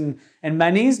petties and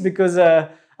manis because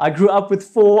I grew up with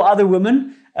 4 other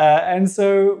women. And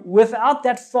so without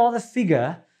that father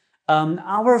figure,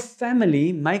 our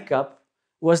family makeup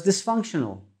was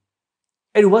dysfunctional.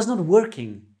 It was not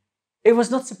working. It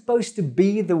was not supposed to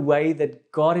be the way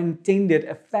that God intended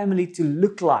a family to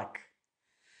look like.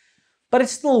 But it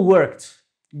still worked.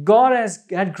 God has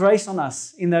had grace on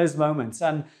us in those moments.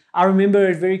 And I remember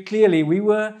it very clearly. We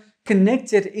were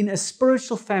connected in a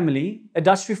spiritual family, a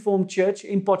Dutch Reformed church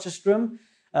in Potchefstroom,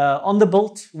 on the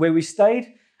Bult where we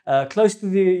stayed, close to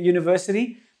the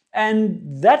university.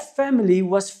 And that family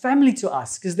was family to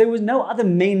us because there was no other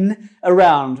men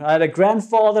around. I had a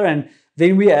grandfather, and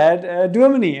then we had a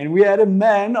dominee, and we had a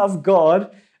man of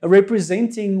God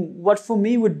representing what for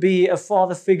me would be a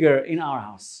father figure in our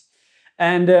house.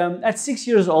 And at 6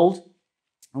 years old,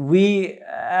 we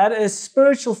had a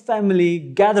spiritual family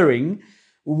gathering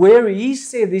where he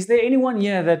said, is there anyone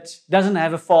here that doesn't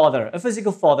have a father, a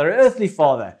physical father, an earthly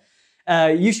father?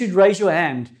 You should raise your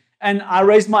hand. And I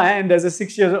raised my hand as a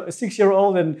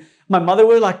six-year-old, and my mother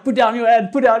was like, put down your hand,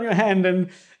 put down your hand.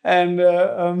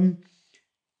 And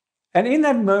in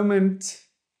that moment,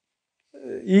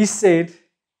 he said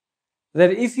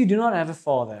that if you do not have a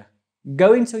father,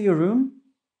 go into your room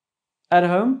at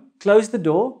home, close the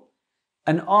door,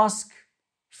 and ask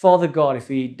Father God if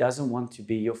he doesn't want to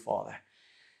be your father.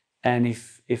 And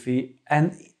if he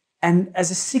and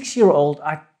as a 6-year-old,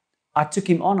 I took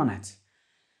him on it.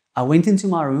 I went into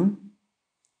my room,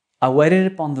 I waited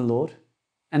upon the Lord,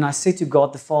 and I said to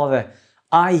God the Father,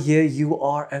 I hear you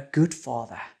are a good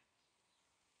father.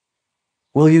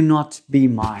 Will you not be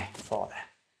my father?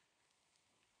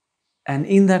 And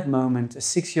in that moment, a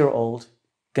 6-year-old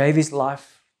gave his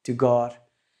life to God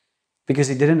because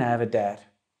he didn't have a dad.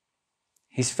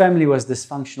 His family was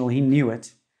dysfunctional. He knew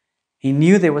it. He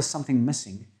knew there was something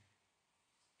missing.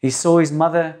 He saw his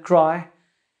mother cry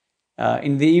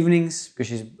in the evenings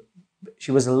because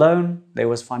she was alone. There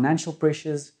was financial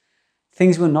pressures.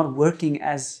 Things were not working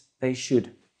as they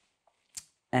should.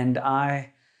 And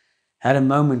I had a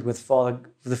moment with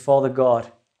the Father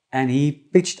God, and He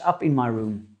pitched up in my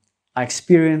room. I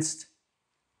experienced,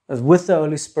 with the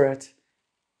Holy Spirit,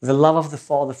 the love of the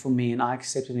Father for me, and I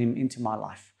accepted Him into my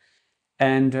life.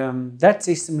 And that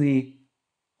testimony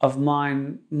of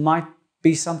mine might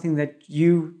be something that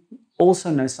you also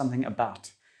know something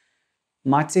about.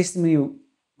 My testimony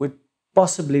would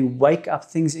possibly wake up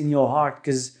things in your heart,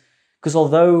 because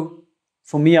although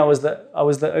for me I was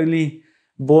the only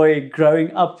boy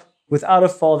growing up without a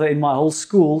father in my whole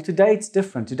school, today it's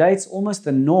different. Today it's almost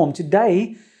the norm.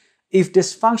 Today, if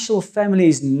dysfunctional family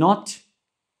is not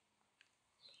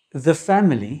the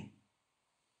family,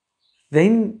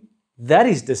 then that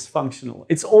is dysfunctional.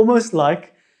 It's almost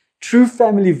like true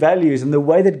family values and the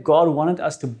way that God wanted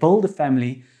us to build a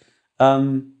family.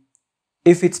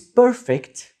 If it's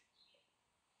perfect,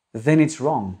 then it's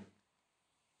wrong.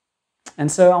 And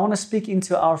so I want to speak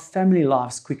into our family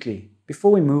lives quickly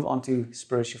before we move on to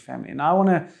spiritual family. And I want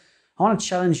to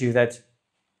challenge you that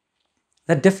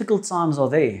difficult times are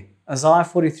there. Isaiah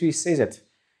 43 says it. It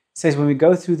says when we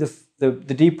go through the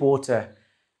deep water,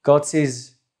 God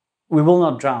says we will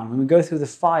not drown. When we go through the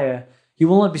fire, you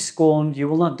will not be scorned. You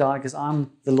will not die, because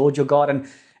I'm the Lord your God. And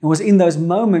it was in those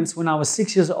moments when I was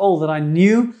 6 years old that I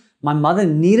knew my mother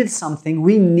needed something.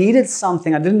 We needed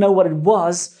something. I didn't know what it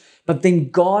was. But then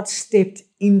God stepped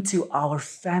into our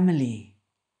family.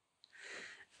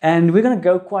 And we're going to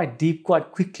go quite deep,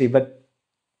 quite quickly. But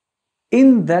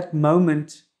in that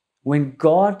moment, when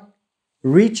God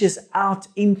reaches out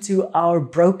into our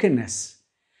brokenness,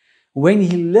 when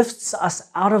He lifts us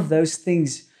out of those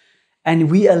things and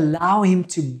we allow Him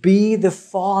to be the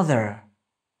Father.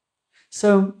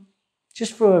 So,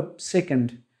 just for a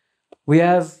second, we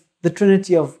have the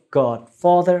Trinity of God,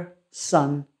 Father,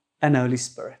 Son, and Holy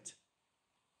Spirit.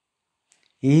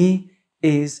 He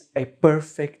is a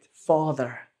perfect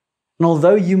Father. And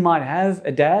although you might have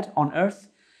a dad on earth,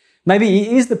 maybe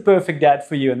He is the perfect dad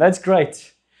for you, and that's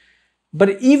great.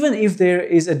 But even if there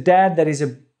is a dad that is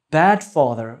a bad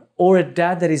father or a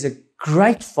dad that is a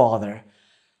great father,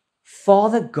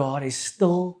 Father God is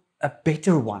still a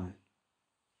better one.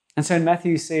 And so in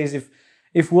Matthew He says,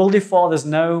 if worldly fathers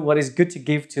know what is good to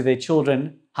give to their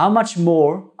children, how much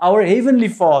more our Heavenly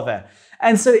Father.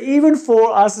 And so even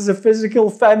for us as a physical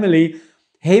family,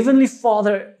 Heavenly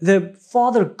Father, the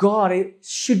Father God, it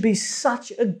should be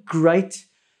such a great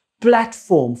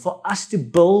platform for us to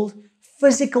build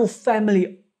physical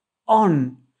family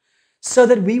on, so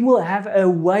that we will have a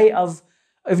way of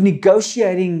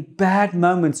negotiating bad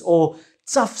moments or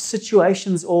tough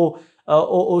situations or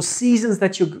seasons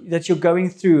that you're going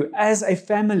through as a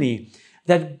family,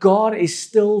 that God is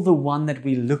still the one that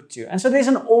we look to. And so there's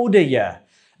an order here.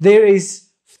 There is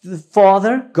the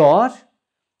Father, God,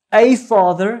 a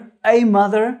father, a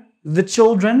mother, the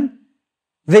children,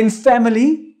 then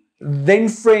family, then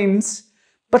friends.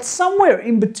 But somewhere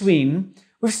in between,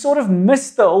 we've sort of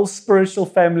missed the whole spiritual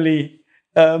family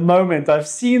moment. I've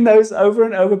seen those over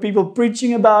and over, people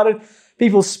preaching about it,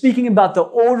 people speaking about the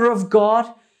order of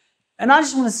God. And I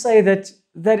just want to say that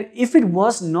if it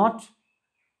was not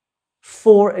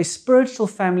for a spiritual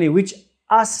family, which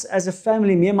us as a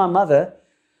family, me and my mother,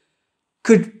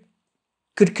 could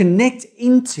connect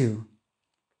into,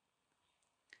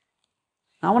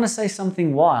 I want to say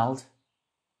something wild,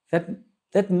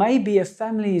 that maybe a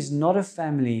family is not a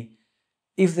family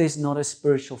if there's not a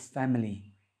spiritual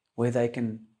family where they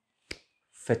can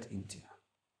fit into.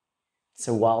 It's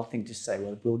a wild thing to say.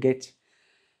 Well, we'll get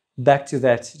back to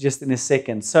that just in a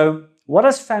second. So what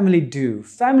does family do?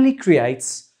 Family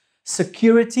creates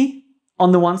security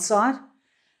on the one side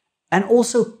and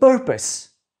also purpose.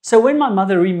 So when my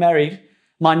mother remarried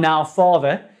my now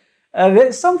father,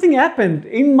 something happened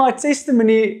in my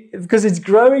testimony, because it's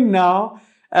growing now,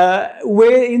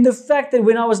 where in the fact that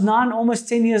when I was 9, almost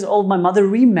 10 years old, my mother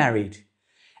remarried.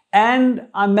 And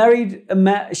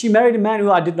she married a man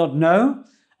who I did not know,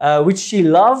 which she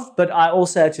loved, but I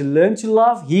also had to learn to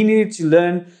love. He needed to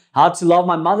learn how to love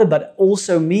my mother, but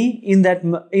also me in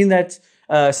that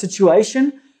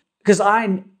situation, because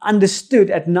I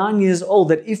understood at 9 years old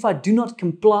that if I do not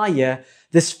comply here,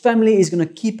 this family is going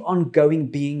to keep on going,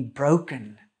 being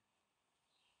broken,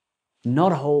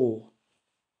 not whole.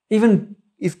 Even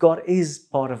if God is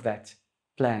part of that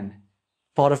plan,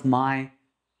 part of my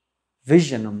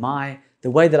vision or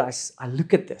the way that I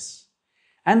look at this.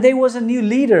 And there was a new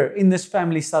leader in this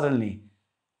family suddenly.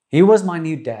 He was my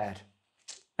new dad.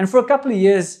 And for a couple of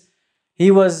years,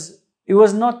 He was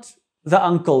not the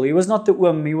uncle. He was not the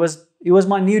He was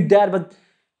my new dad.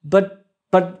 But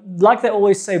like they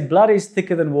always say, blood is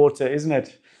thicker than water, isn't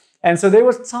it? And so there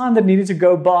was time that needed to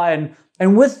go by,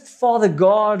 and with Father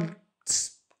God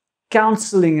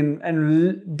counseling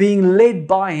and being led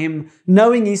by Him,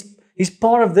 knowing He's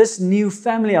part of this new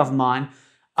family of mine,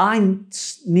 I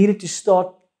needed to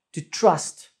start to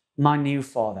trust my new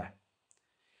father.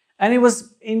 And it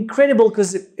was incredible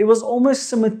because it was almost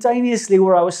simultaneously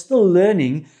where I was still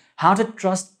learning how to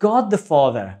trust God the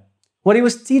Father. What He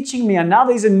was teaching me, and now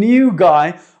there's a new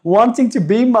guy wanting to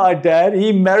be my dad.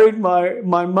 He married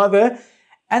my mother.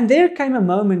 And there came a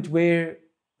moment where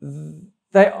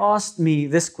they asked me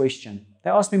this question. They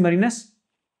asked me, Marinus,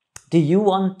 do you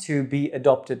want to be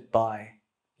adopted by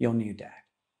your new dad?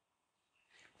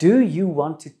 Do you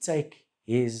want to take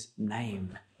his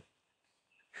name?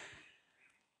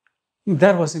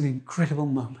 That was an incredible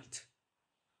moment.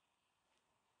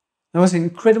 That was an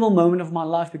incredible moment of my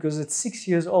life because at 6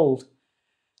 years old,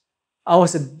 I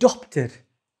was adopted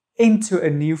into a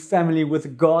new family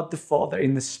with God the Father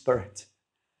in the Spirit.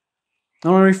 I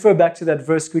want to refer back to that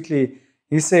verse quickly.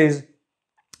 He says,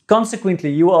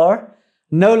 consequently, you are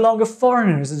no longer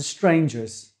foreigners and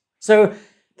strangers. So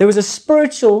there was a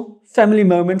spiritual family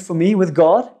moment for me with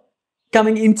God,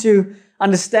 coming into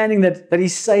understanding that He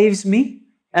saves me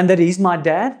and that He's my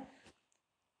dad.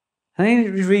 And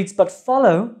then it reads, but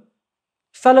fellow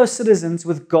citizens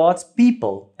with God's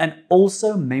people and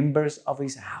also members of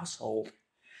His household.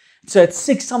 So at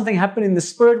 6, something happened in the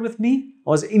Spirit with me. I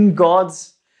was in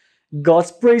God's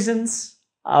presence.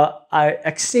 I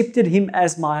accepted Him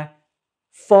as my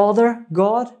Father,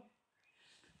 God.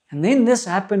 And then this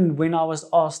happened when I was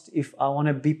asked if I want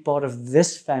to be part of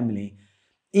this family,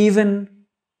 even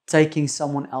taking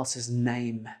someone else's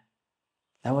name.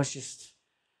 That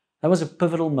was a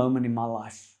pivotal moment in my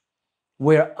life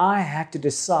where I had to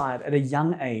decide at a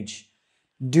young age,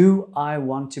 do I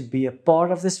want to be a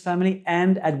part of this family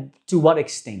and to what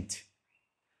extent?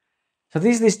 So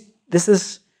this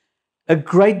is a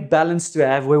great balance to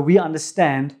have where we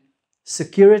understand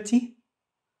security,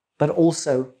 but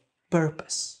also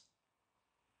purpose.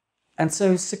 And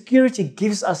so security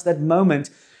gives us that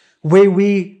moment where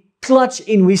we clutch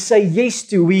in, we say yes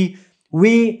to, we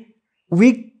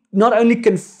not only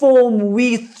conform,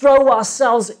 we throw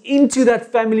ourselves into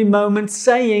that family moment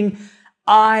saying,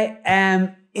 I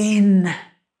am in.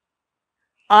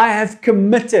 I have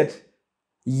committed.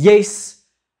 Yes,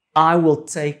 I will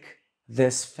take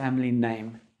this family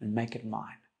name and make it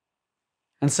mine.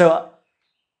 And so,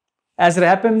 as it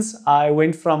happens, I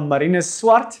went from Marinus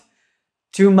Swart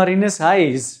to Marinus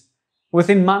Hayes.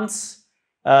 Within months,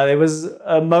 there was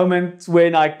a moment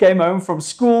when I came home from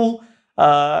school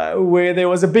where there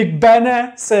was a big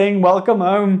banner saying, welcome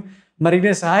home,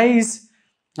 Marinus Hayes.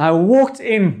 I walked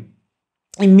in,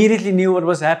 immediately knew what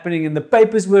was happening, and the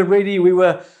papers were ready. We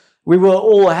were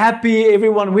all happy,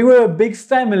 everyone. We were a big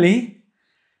family.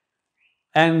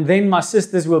 And then my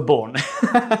sisters were born.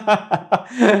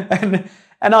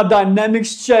 and our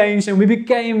dynamics changed, and we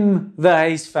became the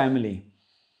Hayes family.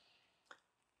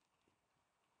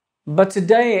 But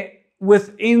today,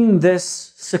 within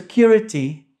this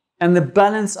security and the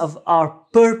balance of our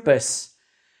purpose,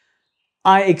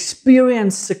 I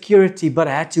experienced security, but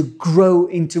I had to grow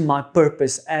into my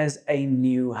purpose as a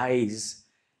new Hayes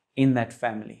in that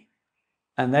family.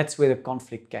 And that's where the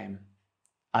conflict came.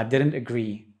 I didn't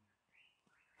agree.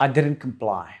 I didn't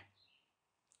comply.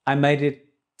 I made it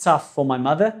tough for my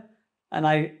mother, and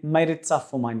I made it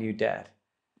tough for my new dad.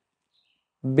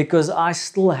 Because I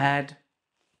still had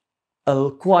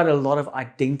quite a lot of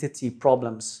identity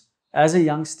problems as a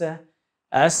youngster,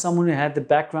 as someone who had the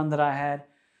background that I had.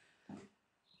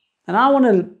 And I want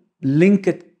to link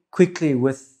it quickly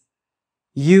with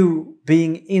you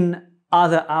being in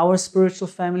either our spiritual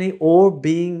family or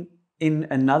being in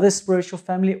another spiritual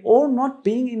family or not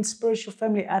being in spiritual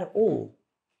family at all.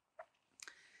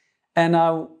 And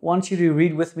I want you to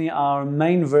read with me our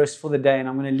main verse for the day, and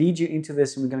I'm going to lead you into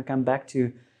this, and we're going to come back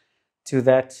to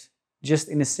that just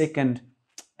in a second.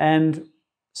 And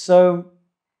so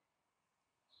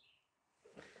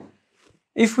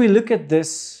if we look at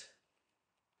this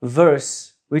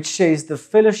verse, which says the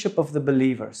fellowship of the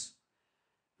believers,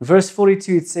 verse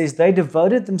 42, it says, they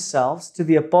devoted themselves to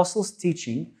the apostles'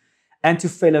 teaching and to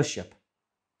fellowship,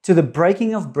 to the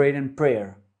breaking of bread and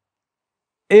prayer.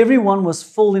 Everyone was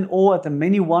full in awe at the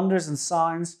many wonders and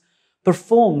signs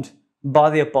performed by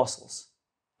the apostles.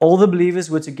 All the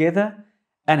believers were together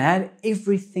and had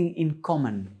everything in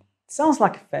common. It sounds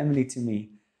like a family to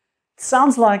me. It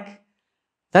sounds like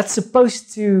that's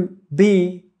supposed to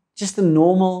be just a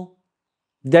normal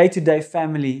day-to-day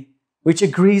family which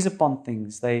agrees upon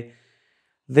things.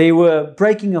 They were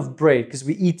breaking of bread because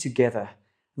we eat together.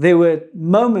 There were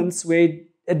moments where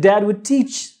a dad would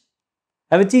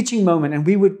have a teaching moment, and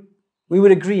we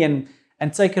would agree and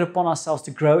take it upon ourselves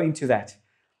to grow into that.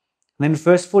 And then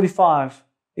verse 45,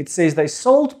 it says, they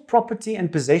sold property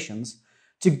and possessions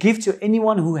to give to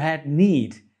anyone who had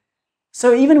need.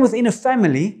 So even within a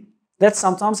family, that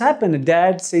sometimes happens. A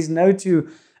dad says no to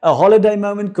a holiday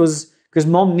moment because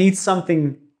mom needs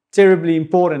something terribly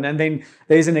important, and then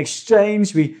there's an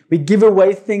exchange. We give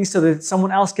away things so that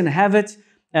someone else can have it.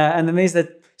 And then there's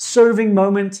that serving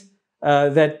moment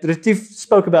that Retief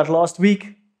spoke about last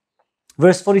week.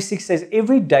 Verse 46 says,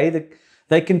 every day that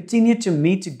they continued to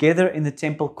meet together in the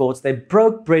temple courts, they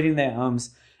broke bread in their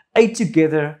homes, ate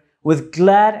together with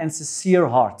glad and sincere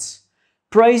hearts,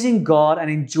 praising God and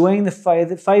enjoying the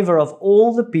favor of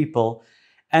all the people.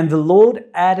 And the Lord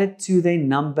added to their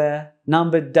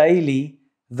number daily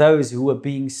those who were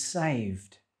being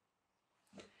saved.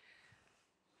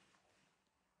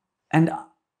 And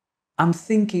I'm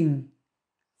thinking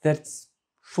that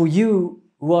for you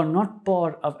who are not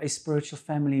part of a spiritual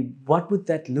family, what would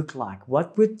that look like?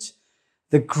 What would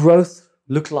the growth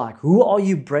look like? Who are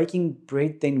you breaking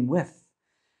bread then with?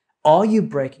 Are you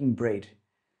breaking bread?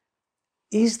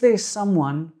 Is there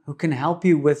someone who can help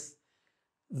you with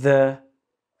the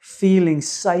feeling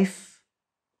safe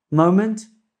moment?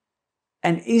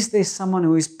 And is there someone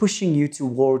who is pushing you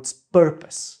towards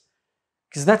purpose?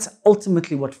 Because that's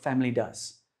ultimately what family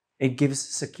does. It gives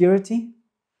security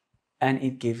and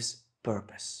it gives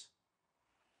purpose.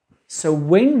 So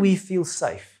when we feel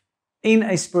safe in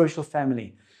a spiritual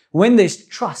family, when there's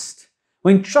trust,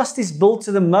 when trust is built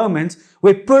to the moment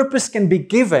where purpose can be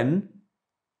given,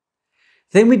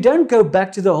 then we don't go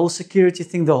back to the whole security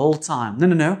thing the whole time.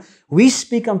 No. We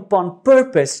speak upon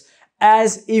purpose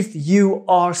as if you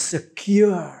are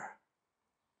secure.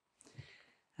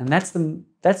 And that's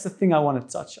the thing I want to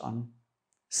touch on.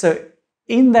 So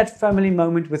in that family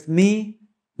moment with me,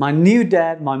 my new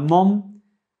dad, my mom,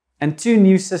 and two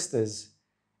new sisters,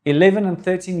 11 and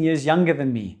 13 years younger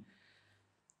than me,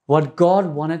 what God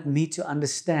wanted me to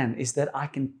understand is that I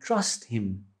can trust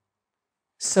Him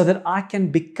so that I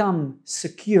can become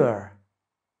secure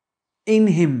in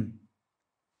Him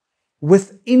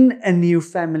within a new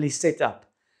family setup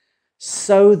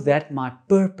so that my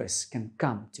purpose can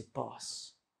come to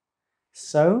pass.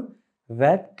 So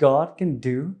that God can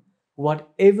do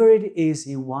whatever it is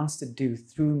He wants to do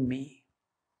through me.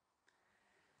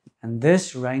 And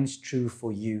this reigns true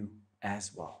for you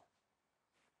as well.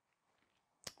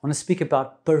 I want to speak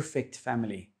about perfect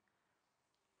family.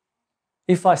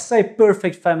 If I say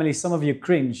perfect family, some of you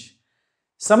cringe.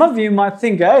 Some of you might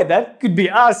think, hey, that could be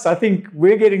us. I think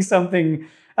we're getting something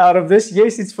out of this.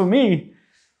 Yes, it's for me.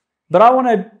 But I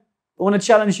want to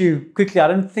challenge you quickly. I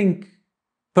don't think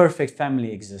perfect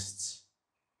family exists.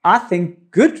 I think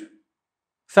good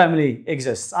family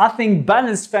exists. I think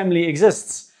balanced family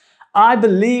exists. I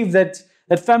believe that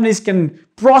families can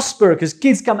prosper because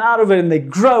kids come out of it and they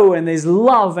grow and there's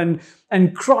love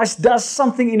and Christ does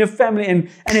something in a family and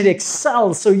it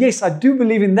excels. So yes, I do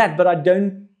believe in that, but I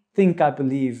don't think I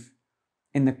believe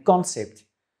in the concept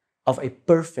of a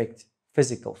perfect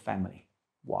physical family.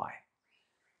 Why?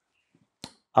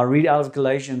 I'll read out of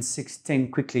Galatians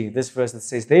 6:10 quickly, this verse that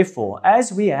says, therefore,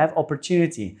 as we have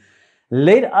opportunity,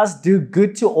 let us do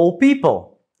good to all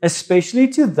people, especially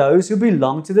to those who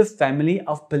belong to the family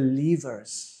of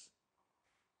believers.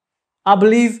 I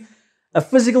believe a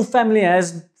physical family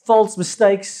has faults,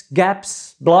 mistakes,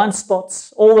 gaps, blind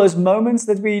spots, all those moments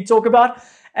that we talk about.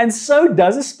 And so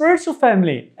does a spiritual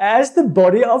family. As the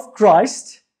body of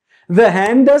Christ, the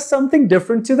hand does something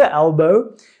different to the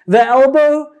elbow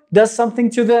does something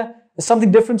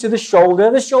different to the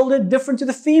shoulder different to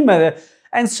the femur.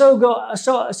 And so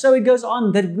it goes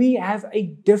on that we have a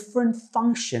different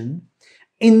function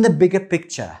in the bigger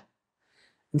picture.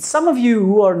 And some of you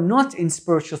who are not in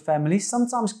spiritual families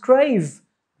sometimes crave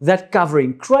that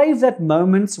covering, crave that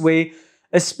moments where,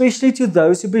 especially to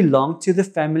those who belong to the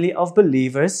family of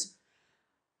believers,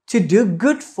 to do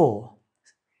good for.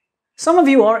 Some of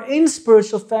you are in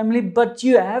spiritual family, but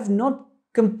you have not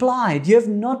complied. You have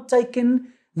not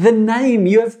taken the name.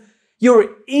 You're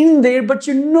in there, but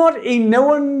you're not in. No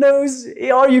one knows.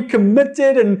 Are you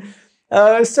committed?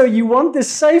 And so you want the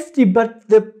safety, but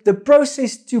the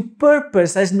process to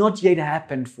purpose has not yet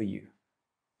happened for you.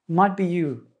 Might be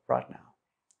you right now.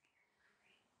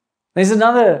 There's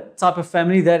another type of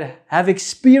family that have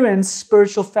experienced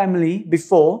spiritual family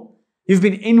before. You've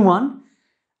been in one,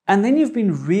 and then you've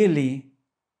been really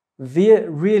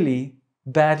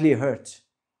badly hurt,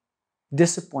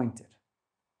 disappointed.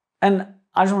 And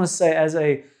I just want to say, as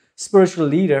a spiritual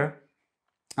leader,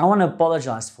 I want to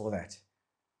apologize for that.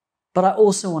 But I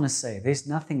also want to say there's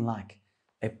nothing like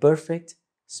a perfect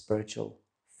spiritual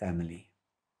family.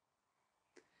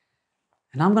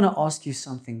 And I'm going to ask you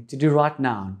something to do right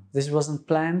now. This wasn't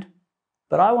planned,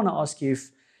 but I want to ask you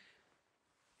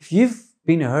if you've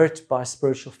been hurt by a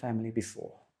spiritual family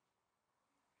before.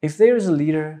 If there is a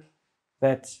leader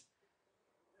that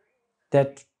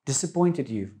disappointed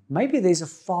you, maybe there's a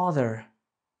father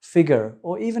figure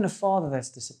or even a father that's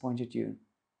disappointed you.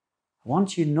 I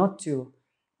want you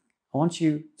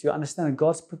to understand that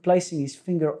God's placing His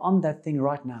finger on that thing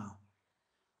right now.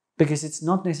 Because it's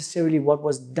not necessarily what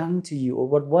was done to you or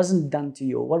what wasn't done to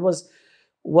you or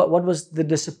what was the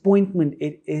disappointment.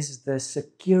 It is the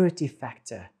security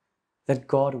factor that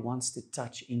God wants to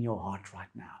touch in your heart right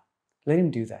now. Let Him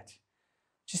do that.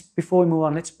 Just before we move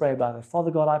on, let's pray about it.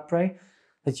 Father God, I pray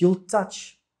that you'll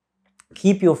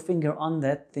keep your finger on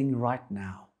that thing right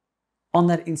now, on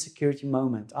that insecurity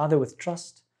moment, either with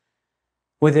trust,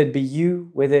 whether it be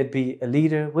you, whether it be a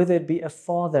leader, whether it be a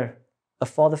father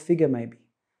figure maybe.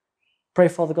 Pray,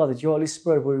 Father God, that your Holy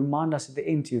Spirit will remind us at the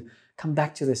end to come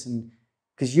back to this, and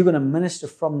because you're going to minister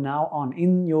from now on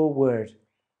in your word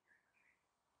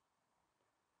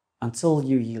until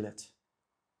you heal it.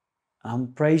 And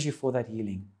I praise you for that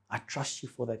healing. I trust you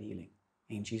for that healing.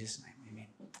 In Jesus' name, amen.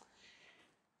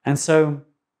 And so,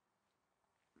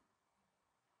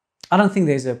 I don't think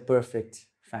there's a perfect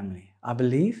family. I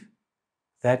believe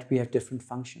that we have different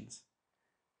functions.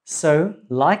 So,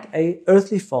 like an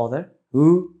earthly father,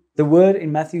 who the word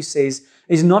in Matthew says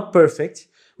is not perfect,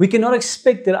 we cannot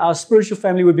expect that our spiritual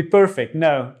family would be perfect.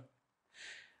 No.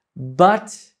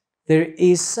 But there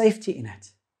is safety in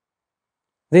it.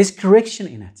 There's correction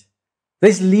in it.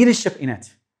 There's leadership in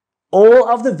it. All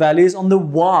of the values on the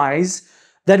whys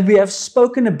that we have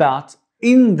spoken about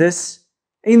in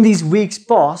these weeks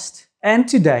past and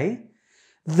today,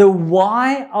 the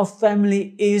why of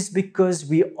family is because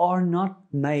we are not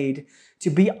made to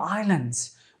be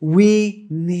islands. We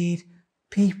need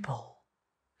people.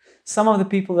 Some of the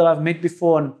people that I've met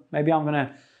before, and maybe I'm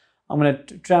gonna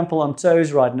trample on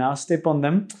toes right now, step on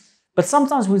them. But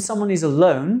sometimes when someone is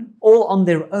alone, all on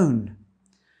their own,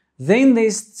 then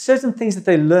there's certain things that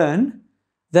they learn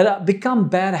that become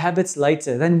bad habits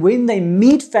later. Then when they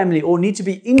meet family or need to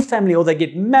be in family or they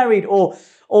get married or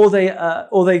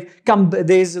they come,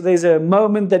 there's a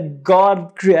moment that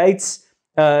God creates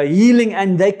healing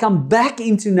and they come back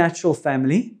into natural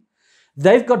family.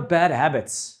 They've got bad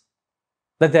habits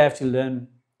that they have to learn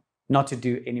not to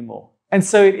do anymore. And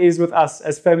so it is with us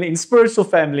as family, in spiritual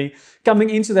family, coming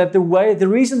into that. The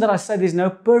reason that I say there's no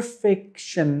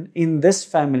perfection in this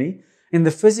family, in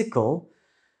the physical,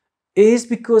 is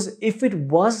because if it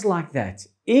was like that,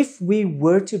 if we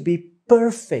were to be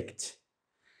perfect,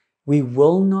 we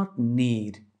will not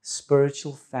need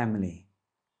spiritual family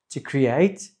to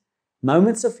create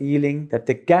moments of healing that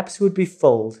the gaps would be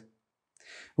filled.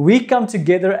 We come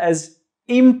together as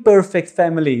imperfect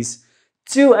families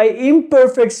to an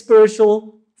imperfect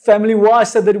spiritual family. Why?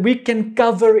 So that we can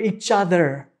cover each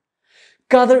other,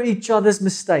 cover each other's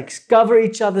mistakes, cover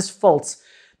each other's faults,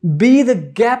 be the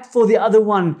gap for the other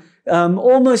one.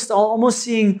 Almost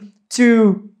seeing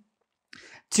two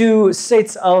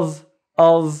sets of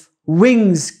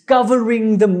wings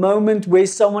covering the moment where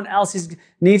someone else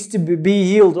needs to be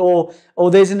healed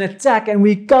or there's an attack, and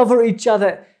we cover each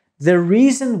other. The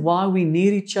reason why we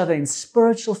need each other in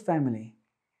spiritual family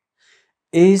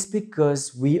is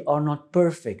because we are not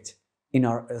perfect in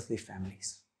our earthly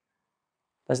families.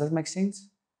 Does that make sense?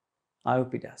 I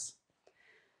hope it does.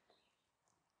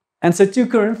 And so 2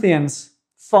 Corinthians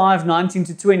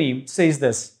 5:19-20 says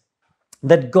this,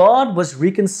 that God was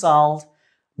reconciled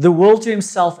the world to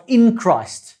Himself in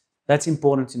Christ. That's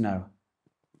important to know.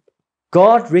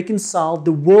 God reconciled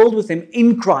the world with Him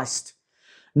in Christ,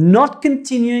 not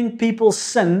continuing people's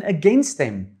sin against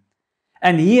them.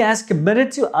 And He has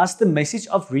committed to us the message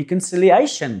of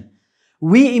reconciliation.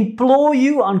 We implore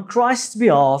you on Christ's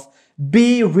behalf,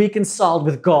 be reconciled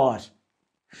with God.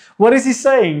 What is He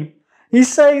saying?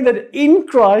 He's saying that in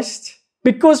Christ,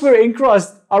 because we're in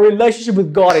Christ, our relationship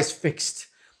with God is fixed.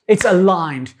 It's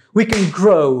aligned. We can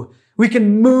grow. We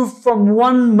can move from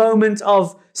one moment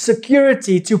of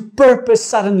security to purpose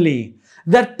suddenly.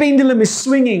 That pendulum is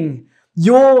swinging.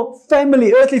 Your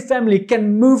family, earthly family,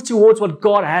 can move towards what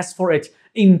God has for it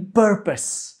in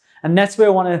purpose. And that's where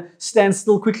I want to stand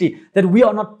still quickly, that we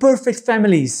are not perfect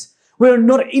families. We're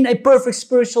not in a perfect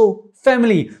spiritual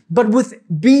family, but with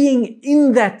being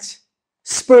in that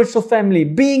spiritual family,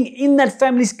 being in that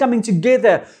families coming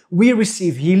together, we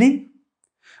receive healing,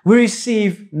 we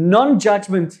receive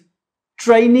non-judgment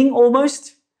training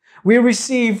almost. We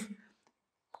receive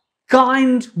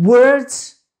kind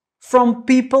words from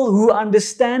people who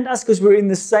understand us because we're in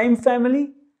the same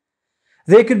family.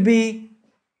 There could be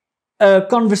a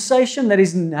conversation that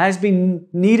has been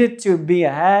needed to be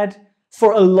had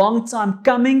for a long time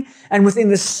coming, and within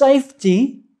the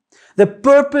safety, the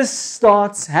purpose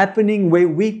starts happening where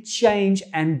we change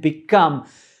and become.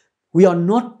 We are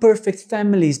not perfect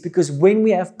families, because when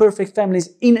we have perfect families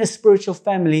in a spiritual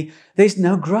family, there's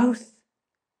no growth.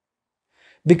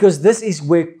 Because this is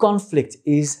where conflict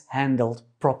is handled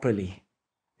properly.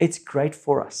 It's great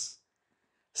for us.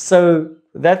 So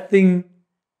that thing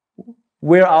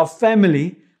where our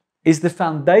family is the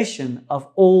foundation of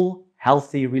all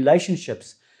healthy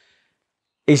relationships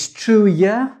is true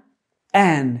here,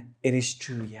 and it is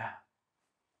true here.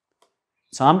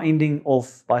 So I'm ending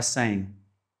off by saying,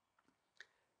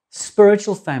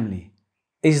 spiritual family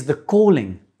is the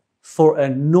calling for a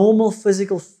normal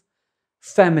physical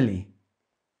family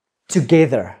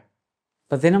together.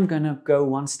 But then I'm going to go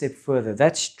one step further.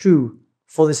 That's true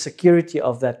for the security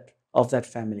of that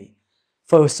family.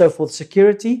 So for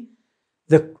security,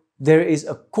 there is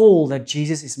a call that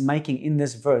Jesus is making in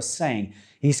this verse, saying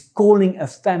He's calling a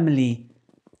family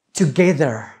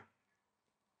together.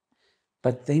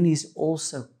 But then He's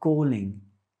also calling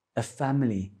a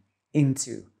family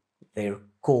into their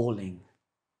calling.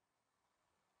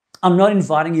 I'm not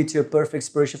inviting you to a perfect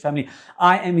spiritual family.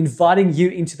 I am inviting you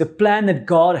into the plan that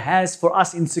God has for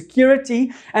us in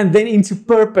security and then into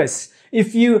purpose.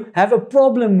 If you have a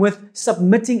problem with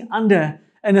submitting under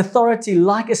an authority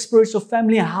like a spiritual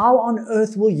family, how on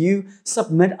earth will you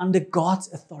submit under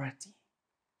God's authority?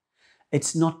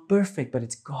 It's not perfect, but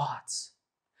it's God's.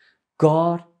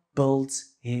 God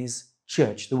builds His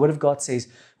church. The Word of God says,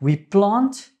 we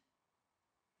plant.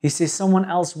 He says someone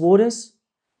else waters,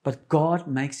 but God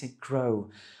makes it grow.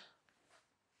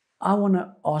 I want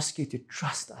to ask you to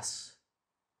trust us.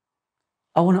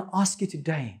 I want to ask you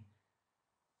today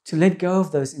to let go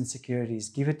of those insecurities.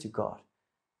 Give it to God.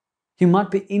 You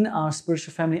might be in our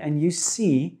spiritual family and you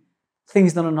see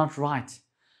things that are not right.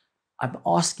 I'm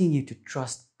asking you to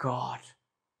trust God.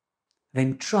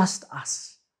 Then trust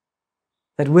us.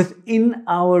 That within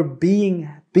our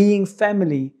being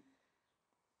family,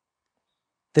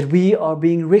 that we are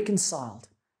being reconciled.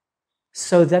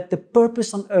 So that the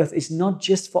purpose on earth is not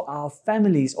just for our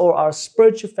families or our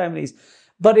spiritual families,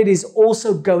 but it is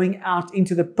also going out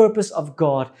into the purpose of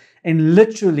God, and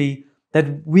literally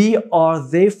that we are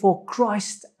therefore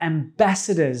Christ's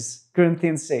ambassadors,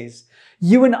 Corinthians says.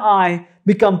 You and I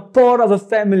become part of a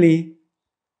family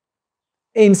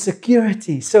in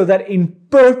security, so that in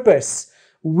purpose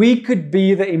we could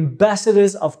be the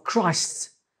ambassadors of Christ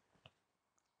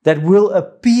that will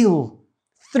appeal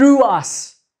through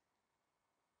us.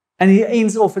 And he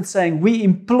ends off with saying, we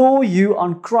implore you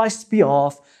on Christ's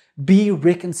behalf, be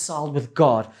reconciled with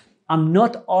God. I'm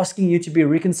not asking you to be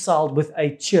reconciled with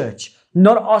a church. I'm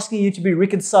not asking you to be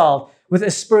reconciled with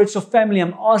a spiritual family.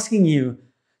 I'm asking you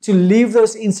to leave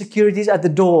those insecurities at the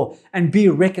door and be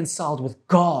reconciled with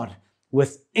God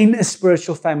within a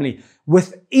spiritual family,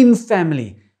 within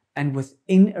family, and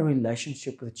within a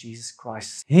relationship with Jesus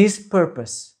Christ. His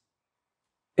purpose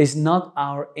is not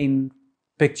our end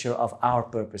picture of our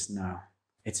purpose now.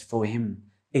 It's for Him.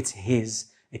 It's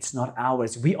His. It's not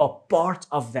ours. We are part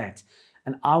of that.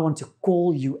 And I want to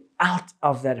call you out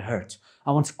of that hurt.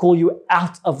 I want to call you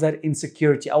out of that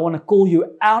insecurity. I want to call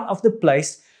you out of the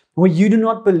place where you do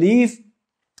not believe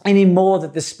anymore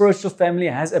that the spiritual family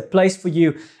has a place for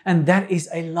you. And that is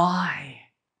a lie.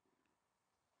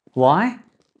 Why?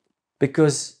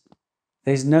 Because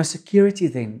there's no security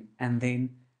then, and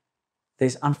then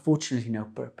there's unfortunately no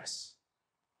purpose.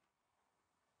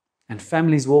 And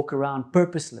families walk around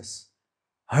purposeless,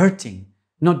 hurting,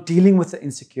 not dealing with the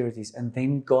insecurities. And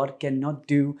then God cannot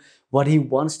do what He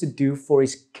wants to do for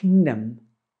His kingdom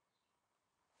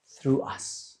through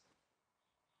us,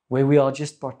 where we are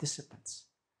just participants.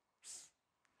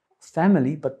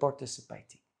 Family, but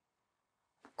participating.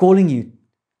 Calling you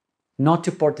not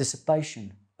to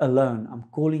participation alone. I'm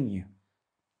calling you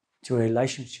to a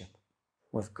relationship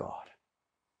with God.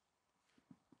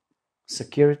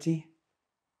 Security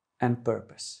and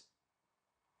purpose.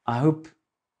 I hope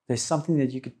there's something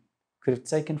that you could have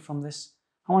taken from this.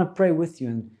 I want to pray with you,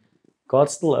 and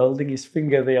God's still holding His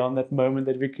finger there on that moment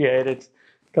that we created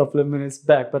a couple of minutes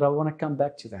back, but I want to come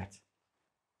back to that.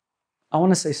 I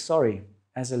want to say sorry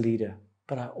as a leader,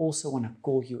 but I also want to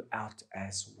call you out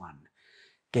as one.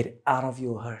 Get out of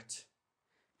your hurt.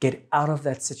 Get out of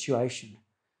that situation.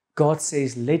 God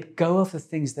says, let go of the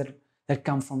things that that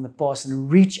come from the past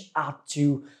and reach out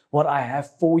to what I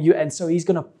have for you. And so He's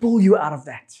going to pull you out of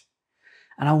that.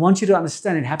 And I want you to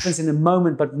understand it happens in a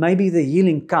moment, but maybe the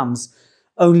healing comes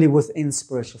only within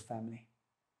spiritual family.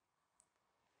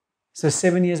 So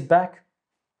 7 years back,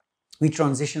 we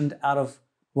transitioned out of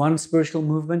one spiritual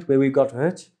movement where we got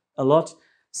hurt a lot.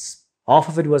 Half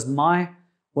of it was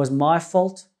my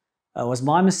fault, was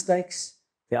my mistakes.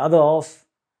 The other half,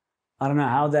 I don't know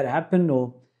how that happened.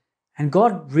 And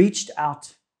God reached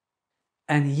out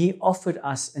and He offered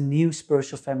us a new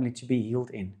spiritual family to be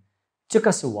healed in. It took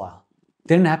us a while. It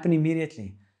didn't happen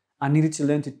immediately. I needed to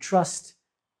learn to trust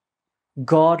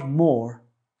God more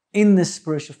in this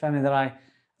spiritual family that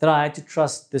I had to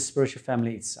trust the spiritual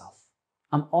family itself.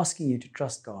 I'm asking you to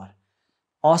trust God.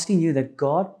 Asking you that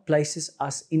God places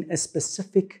us in a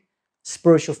specific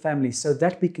spiritual family so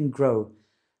that we can grow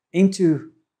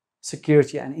into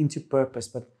security and into purpose.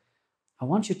 But I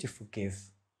want you to forgive.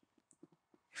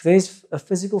 If there's a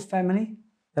physical family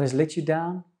that has let you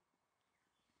down,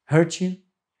 hurt you,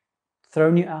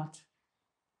 thrown you out,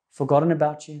 forgotten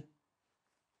about you,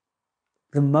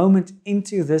 the moment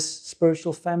into this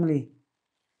spiritual family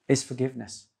is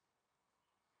forgiveness.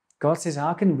 God says,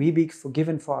 how can we be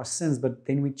forgiven for our sins, but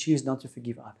then we choose not to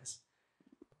forgive others?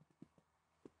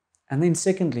 And then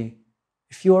secondly,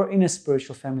 if you are in a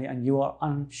spiritual family and you are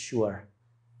unsure,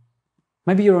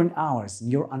 maybe you're in ours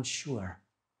and you're unsure,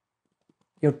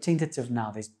 you're tentative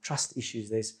now, there's trust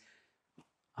issues,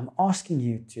 I'm asking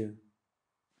you to,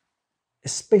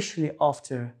 especially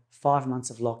after 5 months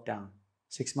of lockdown,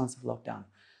 6 months of lockdown,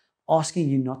 asking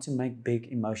you not to make big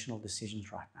emotional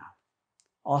decisions right now.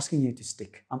 Asking you to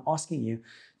stick. I'm asking you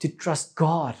to trust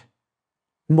God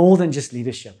more than just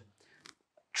leadership.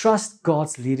 Trust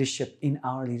God's leadership in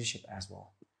our leadership as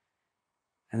well.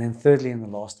 And then thirdly, and the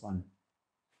last one,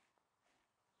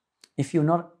 if you're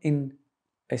not in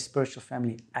a spiritual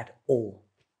family at all,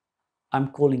 I'm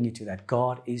calling you to that.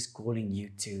 God is calling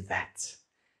you to that.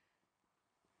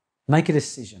 Make a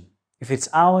decision. If it's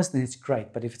ours, then it's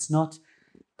great. But if it's not,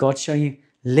 God's showing you,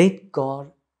 let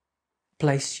God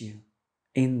place you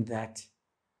in that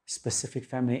specific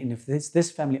family. And if it's this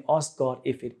family, ask God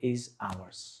if it is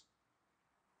ours.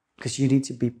 Because you need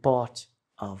to be part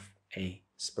of a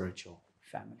spiritual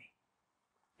family.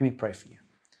 Let me pray for you.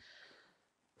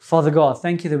 Father God,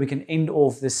 thank you that we can end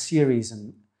off this series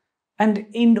and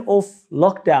end off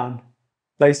lockdown,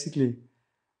 basically,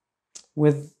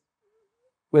 with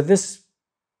this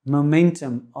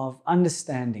momentum of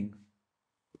understanding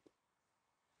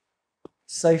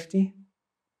safety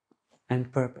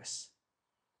and purpose.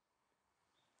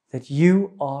 That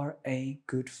you are a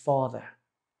good Father.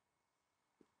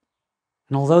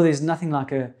 And although there's nothing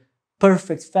like a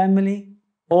perfect family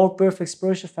or perfect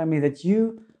spiritual family, that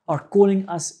you are calling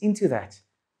us into that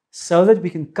so that we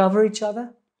can cover each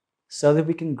other, so that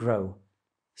we can grow,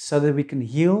 so that we can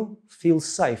heal, feel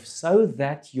safe, so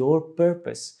that your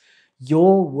purpose,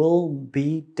 your will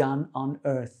be done on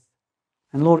earth.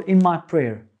 And Lord, in my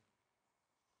prayer,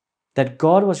 that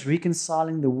God was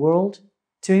reconciling the world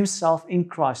to Himself in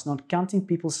Christ, not counting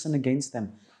people's sin against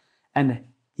them. And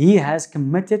He has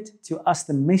committed to us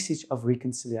the message of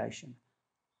reconciliation.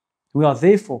 We are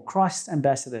therefore Christ's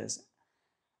ambassadors.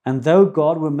 And though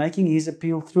God were making His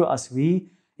appeal through us,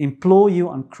 we implore you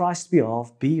on Christ's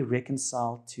behalf, be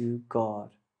reconciled to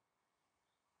God.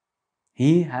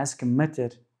 He has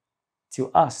committed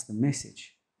to us the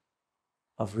message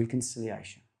of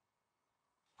reconciliation.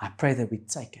 I pray that we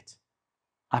take it.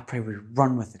 I pray we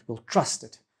run with it. We'll trust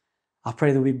it. I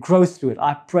pray that we grow through it.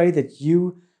 I pray that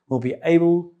you will be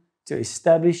able to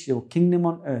establish your kingdom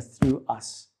on earth through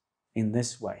us in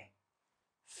this way.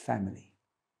 Family.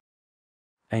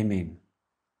 Amen.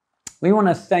 We want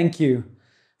to thank you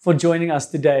for joining us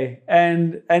today.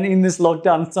 And in this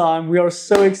lockdown time, we are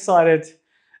so excited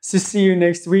to see you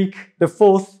next week, the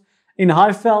 4th in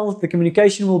Highveld. The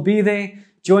communication will be there.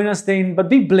 Join us then. But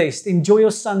be blessed. Enjoy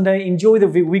your Sunday. Enjoy the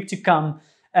week to come.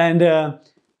 And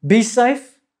be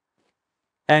safe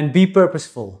and be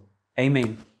purposeful.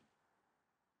 Amen.